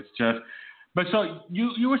out. It's just, but so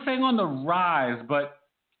you were saying on the rise, but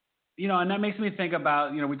and that makes me think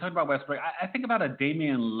about we talked about Westbrook. I think about a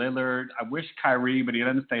Damian Lillard. I wish Kyrie, but he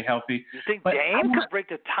doesn't stay healthy. You think Dame could break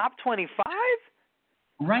the top 25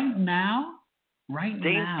 right now?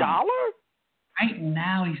 Dame Dollar. Right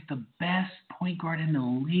now, he's the best point guard in the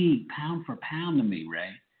league, pound for pound to me, Ray.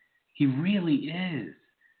 He really is.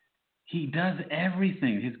 He does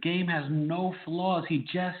everything. His game has no flaws.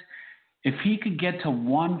 If he could get to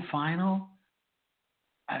one final,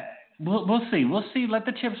 we'll see. We'll see. Let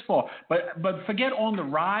the chips fall. But forget on the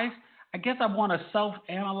rise. I guess I want to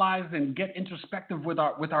self-analyze and get introspective with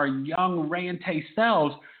our young Rae and Tay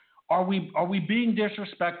selves. Are we being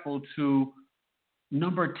disrespectful to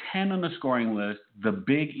number 10 on the scoring list, the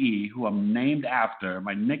Big E, who I'm named after,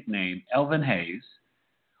 my nickname, Elvin Hayes?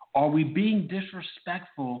 Are we being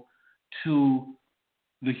disrespectful to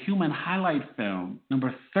the human highlight film,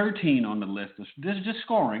 number 13 on the list? This is just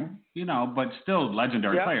scoring, but still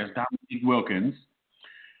legendary players, Dominique Wilkins.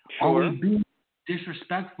 Sure. Are we being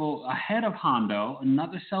disrespectful ahead of Hondo,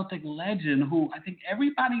 another Celtic legend who I think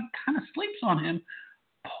everybody kind of sleeps on him,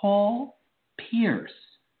 Paul Pierce?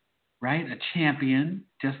 Right, a champion,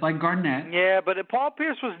 just like Garnett. Yeah, but Paul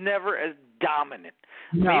Pierce was never as dominant.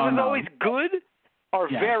 He was always good or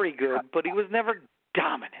very good, but he was never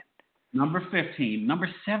dominant. Number 15, number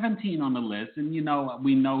 17 on the list, and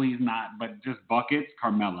we know he's not, but just buckets,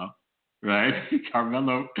 Carmelo, right?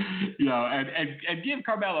 Carmelo, and give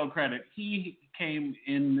Carmelo credit. He came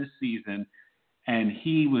in this season, and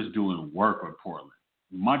he was doing work with Portland.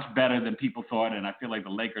 Much better than people thought, and I feel like the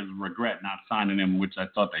Lakers regret not signing him, which I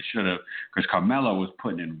thought they should have, because Carmelo was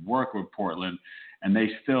putting in work with Portland, and they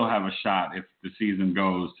still have a shot if the season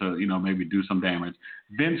goes to, maybe do some damage.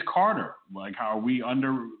 Vince Carter, like, how are we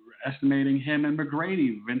underestimating him and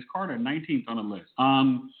McGrady? Vince Carter, 19th on the list.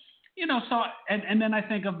 So, and then I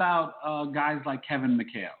think about guys like Kevin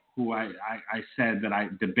McHale, who I said that I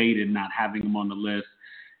debated not having him on the list.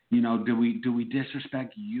 Do we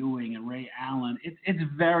disrespect Ewing and Ray Allen? It's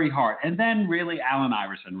very hard. And then really Allen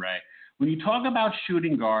Iverson, Ray. When you talk about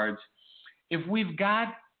shooting guards, if we've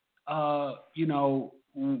got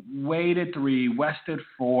Wade at 3, West at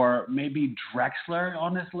 4, maybe Drexler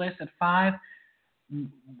on this list at 5,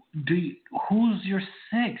 who's your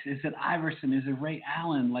 6? Is it Iverson? Is it Ray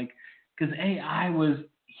Allen? Because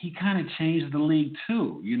he kind of changed the league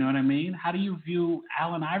too. You know what I mean? How do you view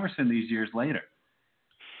Allen Iverson these years later?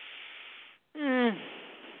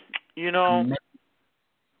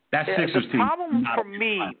 That Sixers the team. problem for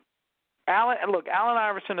me, Allen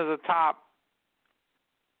Iverson is a top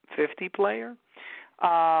 50 player,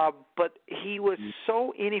 but he was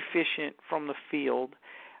so inefficient from the field.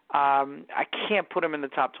 I can't put him in the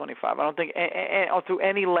top 25. I don't think, through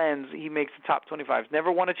any lens, he makes the top 25. He's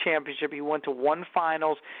never won a championship. He went to one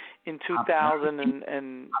finals in 2000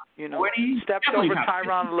 and stepped over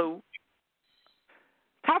Tyronn Lue.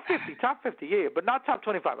 Top 50, yeah, but not top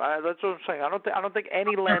 25. That's what I'm saying. I don't think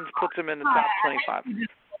any lens puts him in the top 25.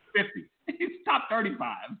 50. He's top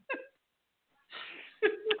 35.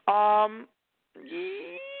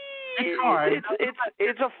 It's hard.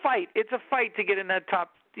 It's a fight. It's a fight to get in that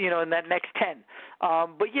top, in that next 10.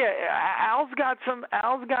 But yeah, Al's got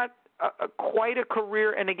quite a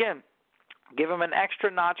career, and again, give him an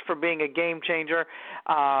extra notch for being a game changer.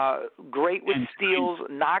 Great with steals,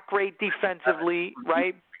 not great defensively,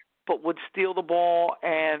 right? But would steal the ball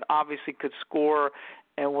and obviously could score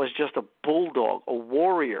and was just a bulldog, a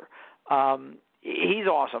warrior. He's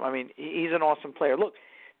awesome. I mean, he's an awesome player. Look,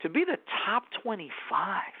 to be the top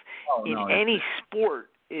 25 in any sport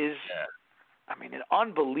is, I mean, an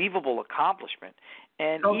unbelievable accomplishment.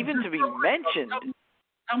 And So even just to be real quick, mentioned.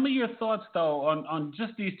 Tell me your thoughts, though, on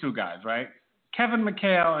just these two guys, right? Kevin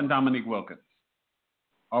McHale and Dominique Wilkins.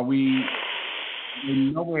 Are we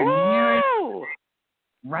nowhere near it?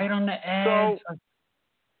 Right on the edge? So,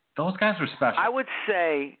 those guys are special. I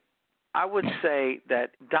would say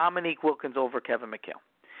that Dominique Wilkins over Kevin McHale,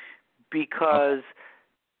 because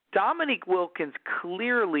Dominique Wilkins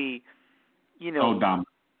clearly,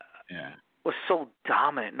 was so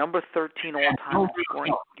dominant. Number 13 all time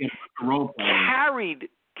scoring.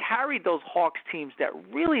 Carried those Hawks teams that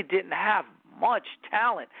really didn't have much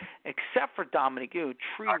talent except for Dominique.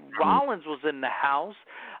 Tree Rollins was in the house.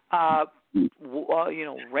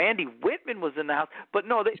 Randy Whitman was in the house. But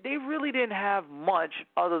no, they really didn't have much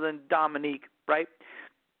other than Dominique, right?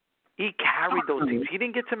 He carried those teams. He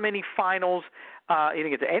didn't get to many finals. He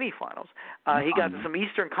didn't get to any finals. He got to some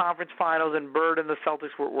Eastern Conference finals, and Bird and the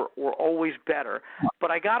Celtics were always better. But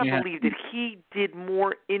I got to believe that he did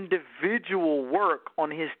more individual work on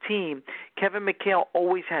his team. Kevin McHale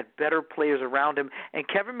always had better players around him. And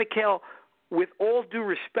Kevin McHale, with all due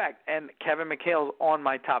respect, and Kevin McHale's on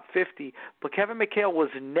my top 50, but Kevin McHale was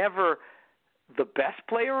never the best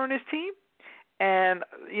player on his team. And,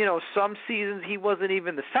 some seasons he wasn't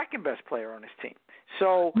even the second best player on his team.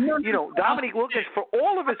 So, Dominique Wilkins, for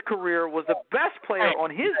all of his career, was the best player on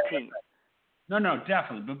his team. No,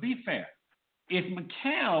 definitely. But be fair. If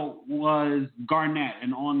McHale was Garnett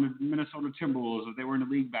and on the Minnesota Timberwolves, if they were in the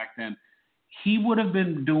league back then, he would have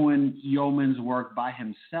been doing yeoman's work by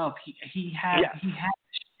himself. He had to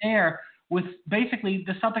share with basically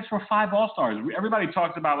the Celtics were 5 All-Stars. Everybody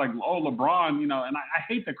talks about LeBron, and I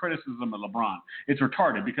hate the criticism of LeBron. It's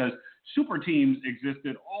retarded because super teams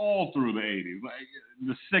existed all through the 80s,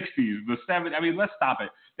 the 60s, the 70s. I mean, let's stop it.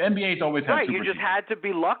 The NBA's always had super teams. You just had to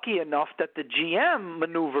be lucky enough that the GM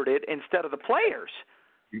maneuvered it instead of the players.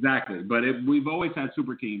 Exactly, but we've always had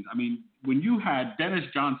super teams. I mean, when you had Dennis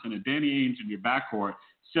Johnson and Danny Ainge in your backcourt,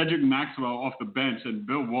 Cedric Maxwell off the bench and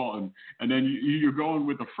Bill Walton, and then you're going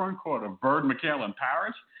with the front court of Bird, McHale, and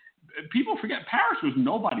Parrish. People forget Parrish was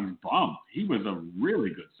nobody's bum. He was a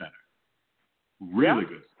really good center. Really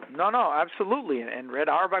good. No, absolutely. And Red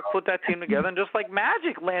Auerbach put that team together, and just like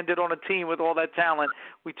Magic landed on a team with all that talent,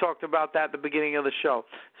 we talked about that at the beginning of the show.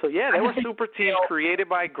 So, they were super teams created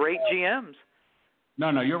by great GMs.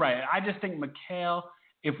 No, you're right. I just think McHale,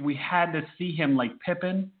 if we had to see him like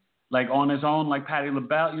Pippen, like on his own, like Patty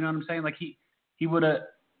LaBelle, you know what I'm saying? Like he would have,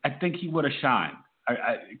 I think he would have shined.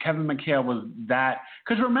 Kevin McHale was that.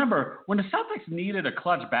 Because remember, when the Celtics needed a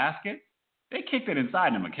clutch basket, they kicked it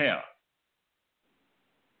inside to McHale.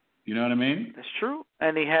 You know what I mean? That's true.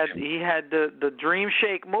 And he had the dream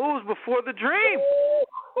shake moves before the dream.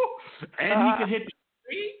 And he could hit the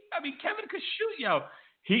three. I mean, Kevin could shoot, yo.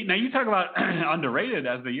 Now you talk about underrated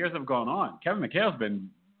as the years have gone on. Kevin McHale's been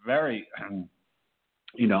very,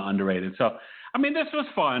 underrated. So, I mean, this was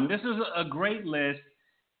fun. This is a great list.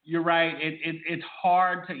 You're right. It's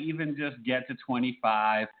hard to even just get to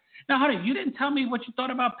 25. Now, honey, you didn't tell me what you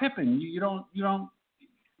thought about Pippen. You don't.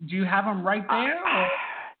 Do you have him right there? Or?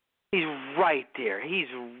 He's right there.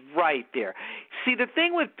 See, the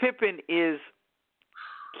thing with Pippen is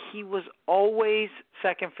he was always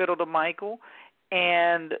second fiddle to Michael.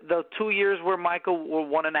 And the 2 years where Michael, or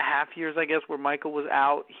 1.5 years, I guess, where Michael was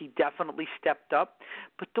out, he definitely stepped up.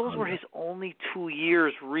 But those were his only 2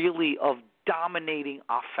 years really of dominating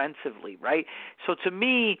offensively, right? So to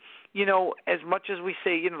me, as much as we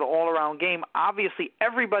say, the all-around game, obviously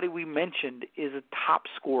everybody we mentioned is a top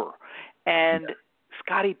scorer. And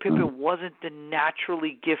Scottie Pippen wasn't the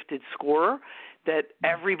naturally gifted scorer that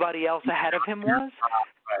everybody else ahead of him was.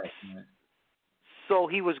 So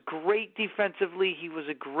he was great defensively. He was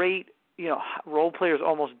a great, role player is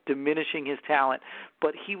almost diminishing his talent,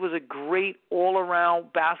 but he was a great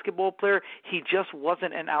all-around basketball player. He just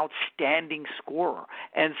wasn't an outstanding scorer.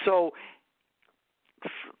 And so,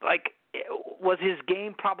 was his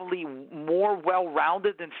game probably more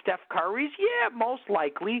well-rounded than Steph Curry's? Yeah, most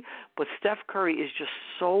likely. But Steph Curry is just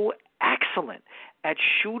so excellent at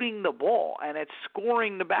shooting the ball and at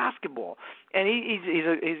scoring the basketball, and he's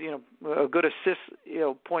a good assist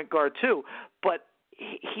point guard too. But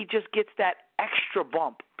he just gets that extra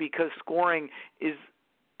bump because scoring is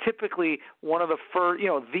typically one of the first,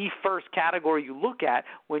 the first category you look at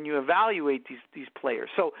when you evaluate these players.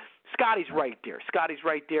 So Scotty's right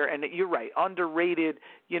there. And you're right, underrated.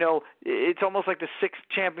 It's almost like the 6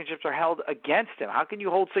 championships are held against him. How can you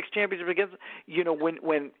hold 6 championships against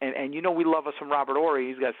when we love us some Robert Horry,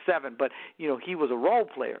 he's got 7, but he was a role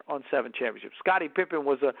player on 7 championships. Scottie Pippen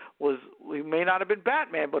was he may not have been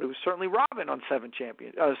Batman, but he was certainly Robin on 6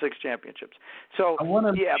 championships. So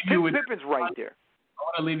Pippen's right there. I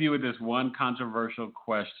want to leave you with this one controversial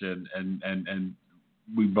question, and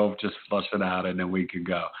we both just flush it out, and then we can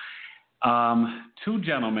go. 2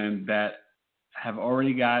 gentlemen that have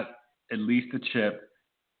already got at least a chip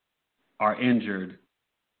are injured,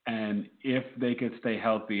 and if they could stay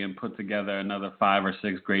healthy and put together another 5 or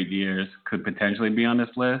 6 great years, could potentially be on this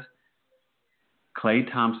list.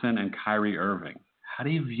 Klay Thompson and Kyrie Irving. How do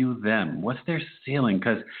you view them? What's their ceiling?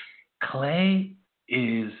 Because Klay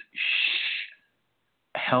is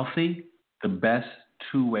healthy, the best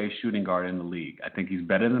 2-way shooting guard in the league. I think he's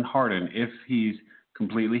better than Harden if he's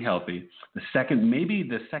completely healthy. Maybe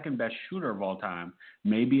the second best shooter of all time,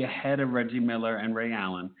 maybe ahead of Reggie Miller and Ray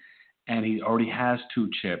Allen, and he already has 2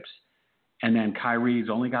 chips. And then Kyrie's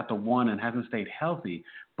only got the 1 and hasn't stayed healthy.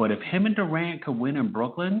 But if him and Durant could win in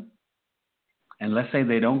Brooklyn, and let's say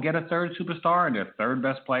they don't get a third superstar and their third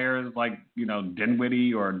best player is like,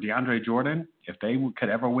 Dinwiddie or DeAndre Jordan, if they could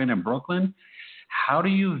ever win in Brooklyn, how do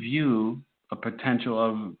you view a potential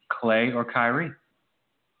of Klay or Kyrie?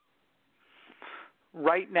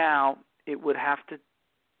 Right now, it would have to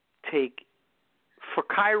take for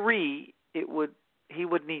Kyrie. He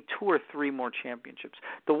would need 2 or 3 more championships.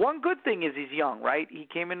 The one good thing is he's young, right? He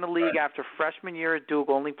came in the league after freshman year at Duke,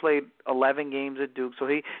 only played 11 games at Duke, so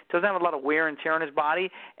he doesn't have a lot of wear and tear on his body,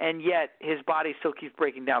 and yet his body still keeps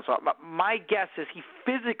breaking down. So my guess is he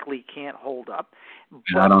physically can't hold up.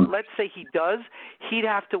 But let's say he does, he'd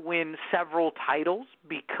have to win several titles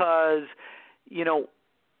because,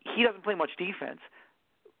 he doesn't play much defense,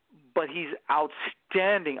 but he's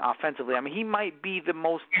outstanding offensively. I mean, he might be the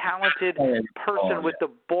most talented person with the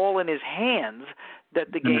ball in his hands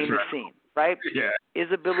that the game has seen, right? Yeah. His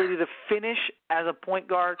ability to finish as a point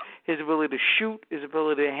guard, his ability to shoot, his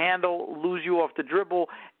ability to handle, lose you off the dribble,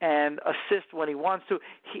 and assist when he wants to.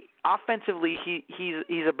 Offensively,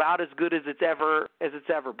 he's about as good as it's ever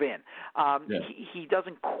been. He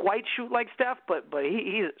doesn't quite shoot like Steph, but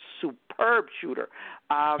he's a superb shooter.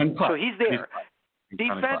 So he's there.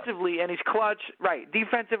 Defensively, and he's clutch. Right.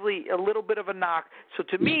 Defensively, a little bit of a knock. So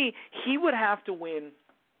to me, he would have to win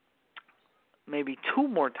maybe 2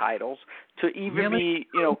 more titles to even be,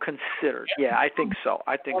 considered. Yeah, I think so.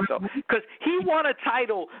 Because he won a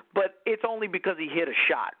title, but it's only because he hit a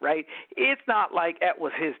shot, right? It's not like that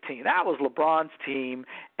was his team. That was LeBron's team,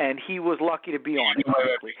 and he was lucky to be on it.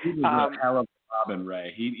 He was a hell of a Robin,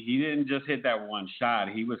 Ray. He didn't just hit that one shot.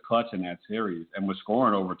 He was clutching that series and was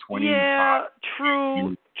scoring over 20. Yeah,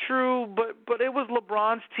 true. But it was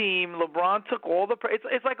LeBron's team. LeBron took all the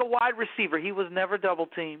it's like a wide receiver. He was never double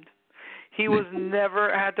teamed. He was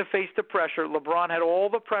never had to face the pressure. LeBron had all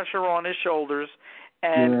the pressure on his shoulders,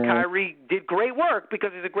 and Kyrie did great work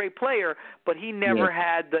because he's a great player, but he never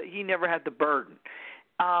had the burden.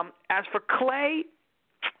 As for Klay,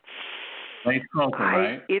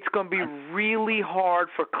 it's going to be really hard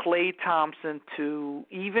for Klay Thompson to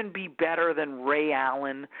even be better than Ray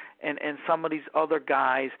Allen and some of these other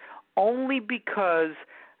guys, only because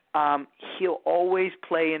he'll always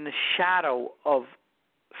play in the shadow of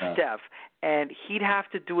Steph, and he'd have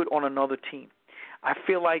to do it on another team. I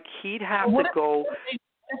feel like he'd have to go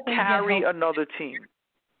carry another team.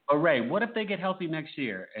 But Ray, what if they get healthy next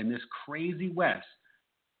year in this crazy West,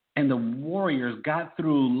 and the Warriors got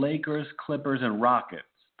through Lakers, Clippers, and Rockets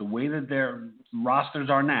the way that their rosters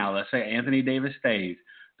are now? Let's say Anthony Davis stays,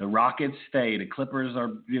 the Rockets stay, the Clippers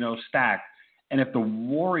are stacked, and if the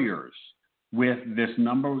Warriors with this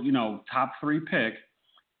top 3 pick,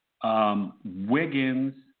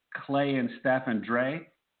 Wiggins, Klay, and Steph and Dre,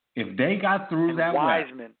 if they got through that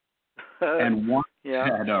Wiseman and one,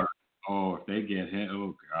 if they get hit,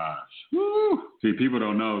 oh gosh, woo! See, people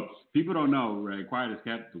don't know, Ray. Quiet as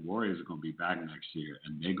kept, the Warriors are going to be back next year,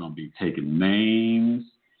 and they're going to be taking names,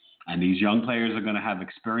 and these young players are going to have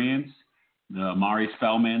experience, the Amari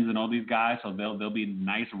Spellmans and all these guys, so they'll be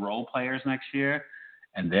nice role players next year,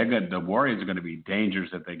 and they're good. The Warriors are going to be dangerous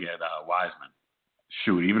if they get Wiseman.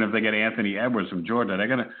 Shoot, even if they get Anthony Edwards from Georgia, they're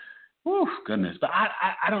gonna, goodness. But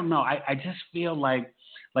I don't know. I just feel like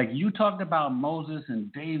you talked about Moses and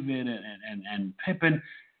David and Pippen.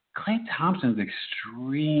 Klay Thompson's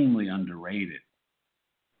extremely underrated.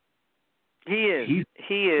 He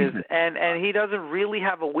is, and he doesn't really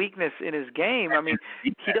have a weakness in his game. I mean,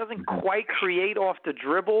 he doesn't quite create off the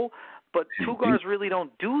dribble, but two guards really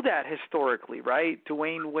don't do that historically, right?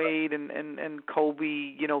 Dwayne Wade and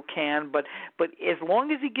Kobe, can, but as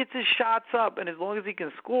long as he gets his shots up and as long as he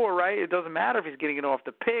can score, right? It doesn't matter if he's getting it off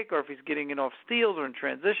the pick or if he's getting it off steals or in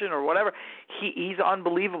transition or whatever. He's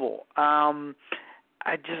unbelievable.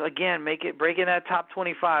 I just breaking that top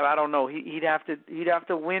 25. I don't know. He'd have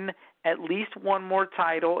to win at least one more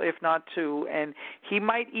title, if not two, and he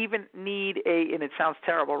might even need and it sounds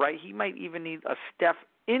terrible, right? He might even need a Steph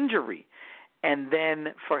injury, and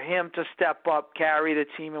then for him to step up, carry the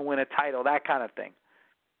team, and win a title, that kind of thing.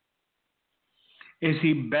 Is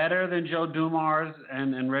he better than Joe Dumars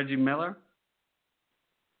and Reggie Miller?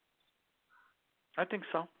 I think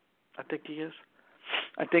so. I think he is.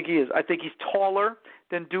 I think he's taller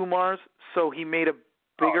than Dumars, so he made a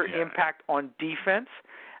bigger impact on defense.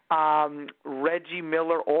 Reggie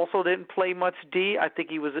Miller also didn't play much D. I think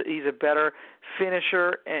he's a better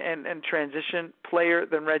finisher and transition player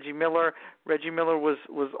than Reggie Miller. Reggie Miller was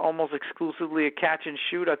almost exclusively a catch and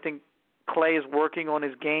shoot. I think Clay is working on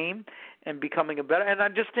his game and becoming a better. And I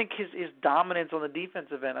just think his dominance on the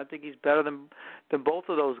defensive end, I think he's better than both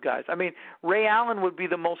of those guys. I mean, Ray Allen would be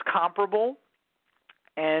the most comparable,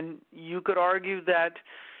 and you could argue that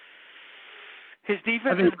his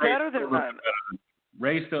defense is better than Ray.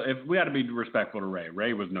 Ray still, if we got to be respectful to Ray.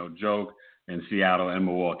 Ray was no joke in Seattle and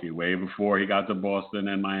Milwaukee way before he got to Boston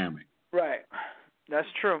and Miami. Right. That's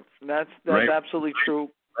true. That's Ray, absolutely true.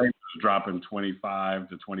 Ray was dropping 25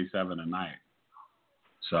 to 27 a night.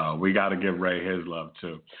 So we got to give Ray his love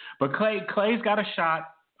too. But Clay's got a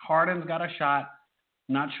shot. Harden's got a shot.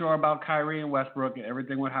 Not sure about Kyrie and Westbrook.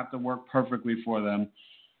 Everything would have to work perfectly for them.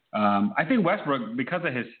 I think Westbrook, because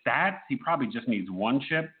of his stats, he probably just needs one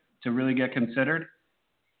chip to really get considered.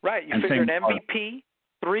 Right, you figure an MVP,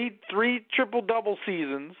 three triple-double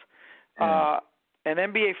seasons, an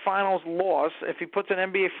NBA Finals loss. If he puts an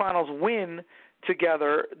NBA Finals win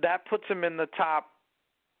together, that puts him in the top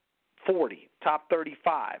 40, top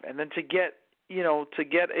 35. And then to get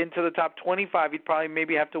into the top 25, he'd probably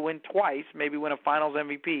maybe have to win twice, maybe win a Finals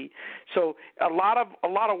MVP. So a lot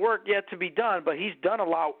of work yet to be done, but he's done a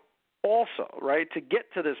lot also, right, to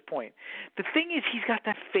get to this point. The thing is, he's got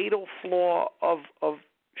that fatal flaw of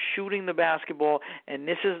shooting the basketball, and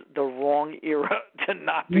this is the wrong era to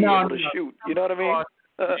not be able to shoot. You know what I mean?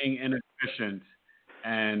 Being inefficient,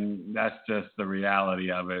 and that's just the reality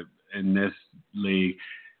of it in this league.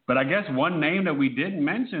 But I guess one name that we didn't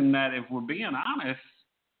mention that, if we're being honest,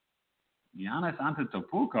 Giannis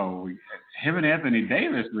Antetokounmpo, him and Anthony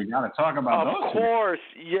Davis, we got to talk about those. Of course,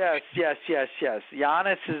 yes.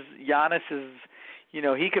 Giannis is,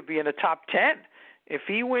 he could be in the top 10 if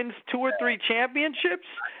he wins 2 or 3 championships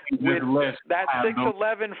with that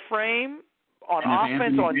 6'11" frame on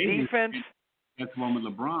offense, on defense. That's one with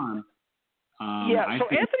LeBron. So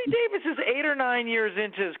Anthony Davis is 8 or 9 years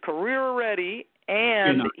into his career already,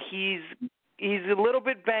 and he's a little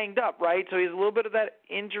bit banged up, right? So he has a little bit of that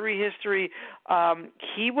injury history.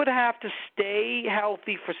 He would have to stay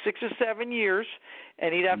healthy for 6 or 7 years,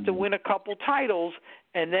 and he'd have to win a couple titles,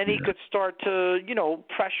 and then he could start to,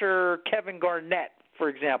 pressure Kevin Garnett, for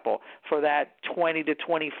example, for that 20 to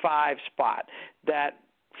 25 spot. That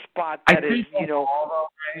spot that is,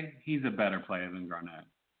 he's a better player than Garnett.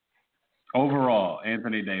 Overall,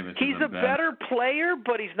 Anthony Davis he's is a better player,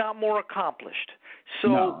 but he's not more accomplished.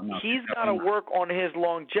 So he's got to work on his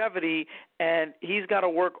longevity, and he's got to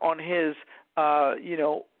work on his,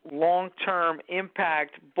 long-term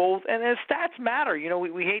impact. Both, and his stats matter.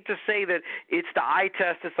 We hate to say that it's the eye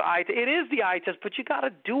test. It is the eye test, but you got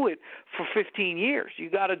to do it for 15 years. You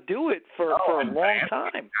got to do it for a long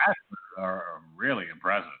time. Stats are really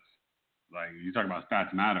impressive. Like, you talk about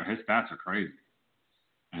stats matter. His stats are crazy.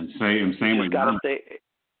 And same with Giannis.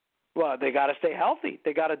 Well, they got to stay healthy.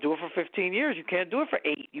 They got to do it for 15 years. You can't do it for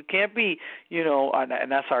 8. You can't be, and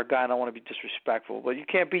that's our guy. I don't want to be disrespectful, but you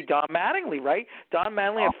can't be Don Mattingly, right? Don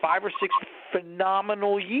Mattingly had 5 or 6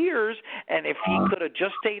 phenomenal years, and if he could have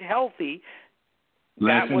just stayed healthy,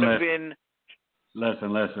 that would have been.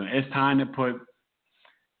 Listen. It's time to put.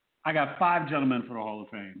 I got 5 gentlemen for the Hall of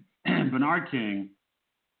Fame: Bernard King,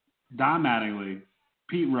 Don Mattingly,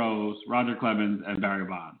 Pete Rose, Roger Clemens, and Barry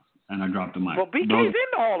Bonds. And I dropped the mic. Well, BK's in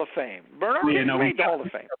the Hall of Fame. Bernard King's made the Hall of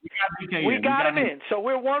Fame. We got him in. So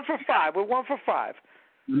we're 1 for 5.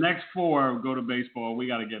 The next 4 go to baseball. We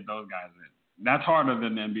got to get those guys in. That's harder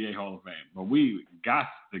than the NBA Hall of Fame. But we got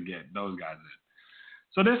to get those guys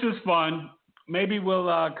in. So this is fun. Maybe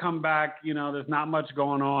we'll come back. There's not much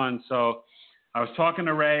going on. So I was talking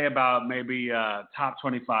to Ray about maybe top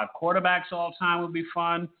 25 quarterbacks all time would be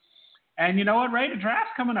fun. And you know what, Ray? The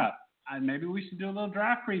draft's coming up. Maybe we should do a little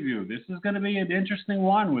draft preview. This is going to be an interesting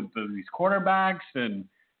one with these quarterbacks and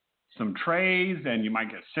some trades, and you might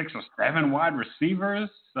get 6 or 7 wide receivers.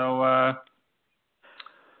 So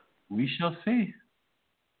we shall see.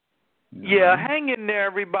 Yeah, hang in there,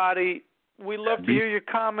 everybody. We love to hear your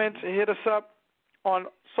comments. Hit us up on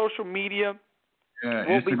social media. We'll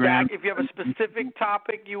Instagram. be back. If you have a specific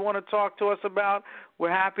topic you want to talk to us about,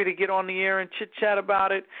 we're happy to get on the air and chit-chat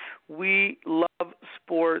about it. We love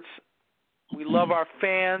sports. We love our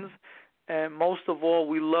fans. And most of all,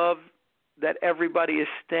 we love that everybody is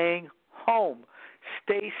staying home.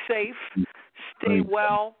 Stay safe. Stay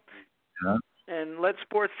well. Yeah. And let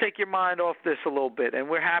sports take your mind off this a little bit. And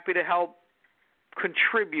we're happy to help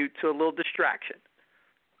contribute to a little distraction.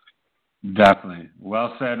 Definitely.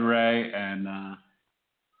 Well said, Ray. And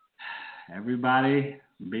everybody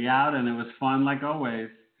be out, and it was fun like always.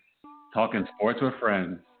 Talking sports with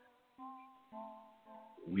friends.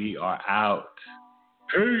 We are out.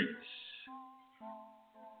 Peace.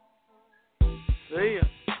 See ya.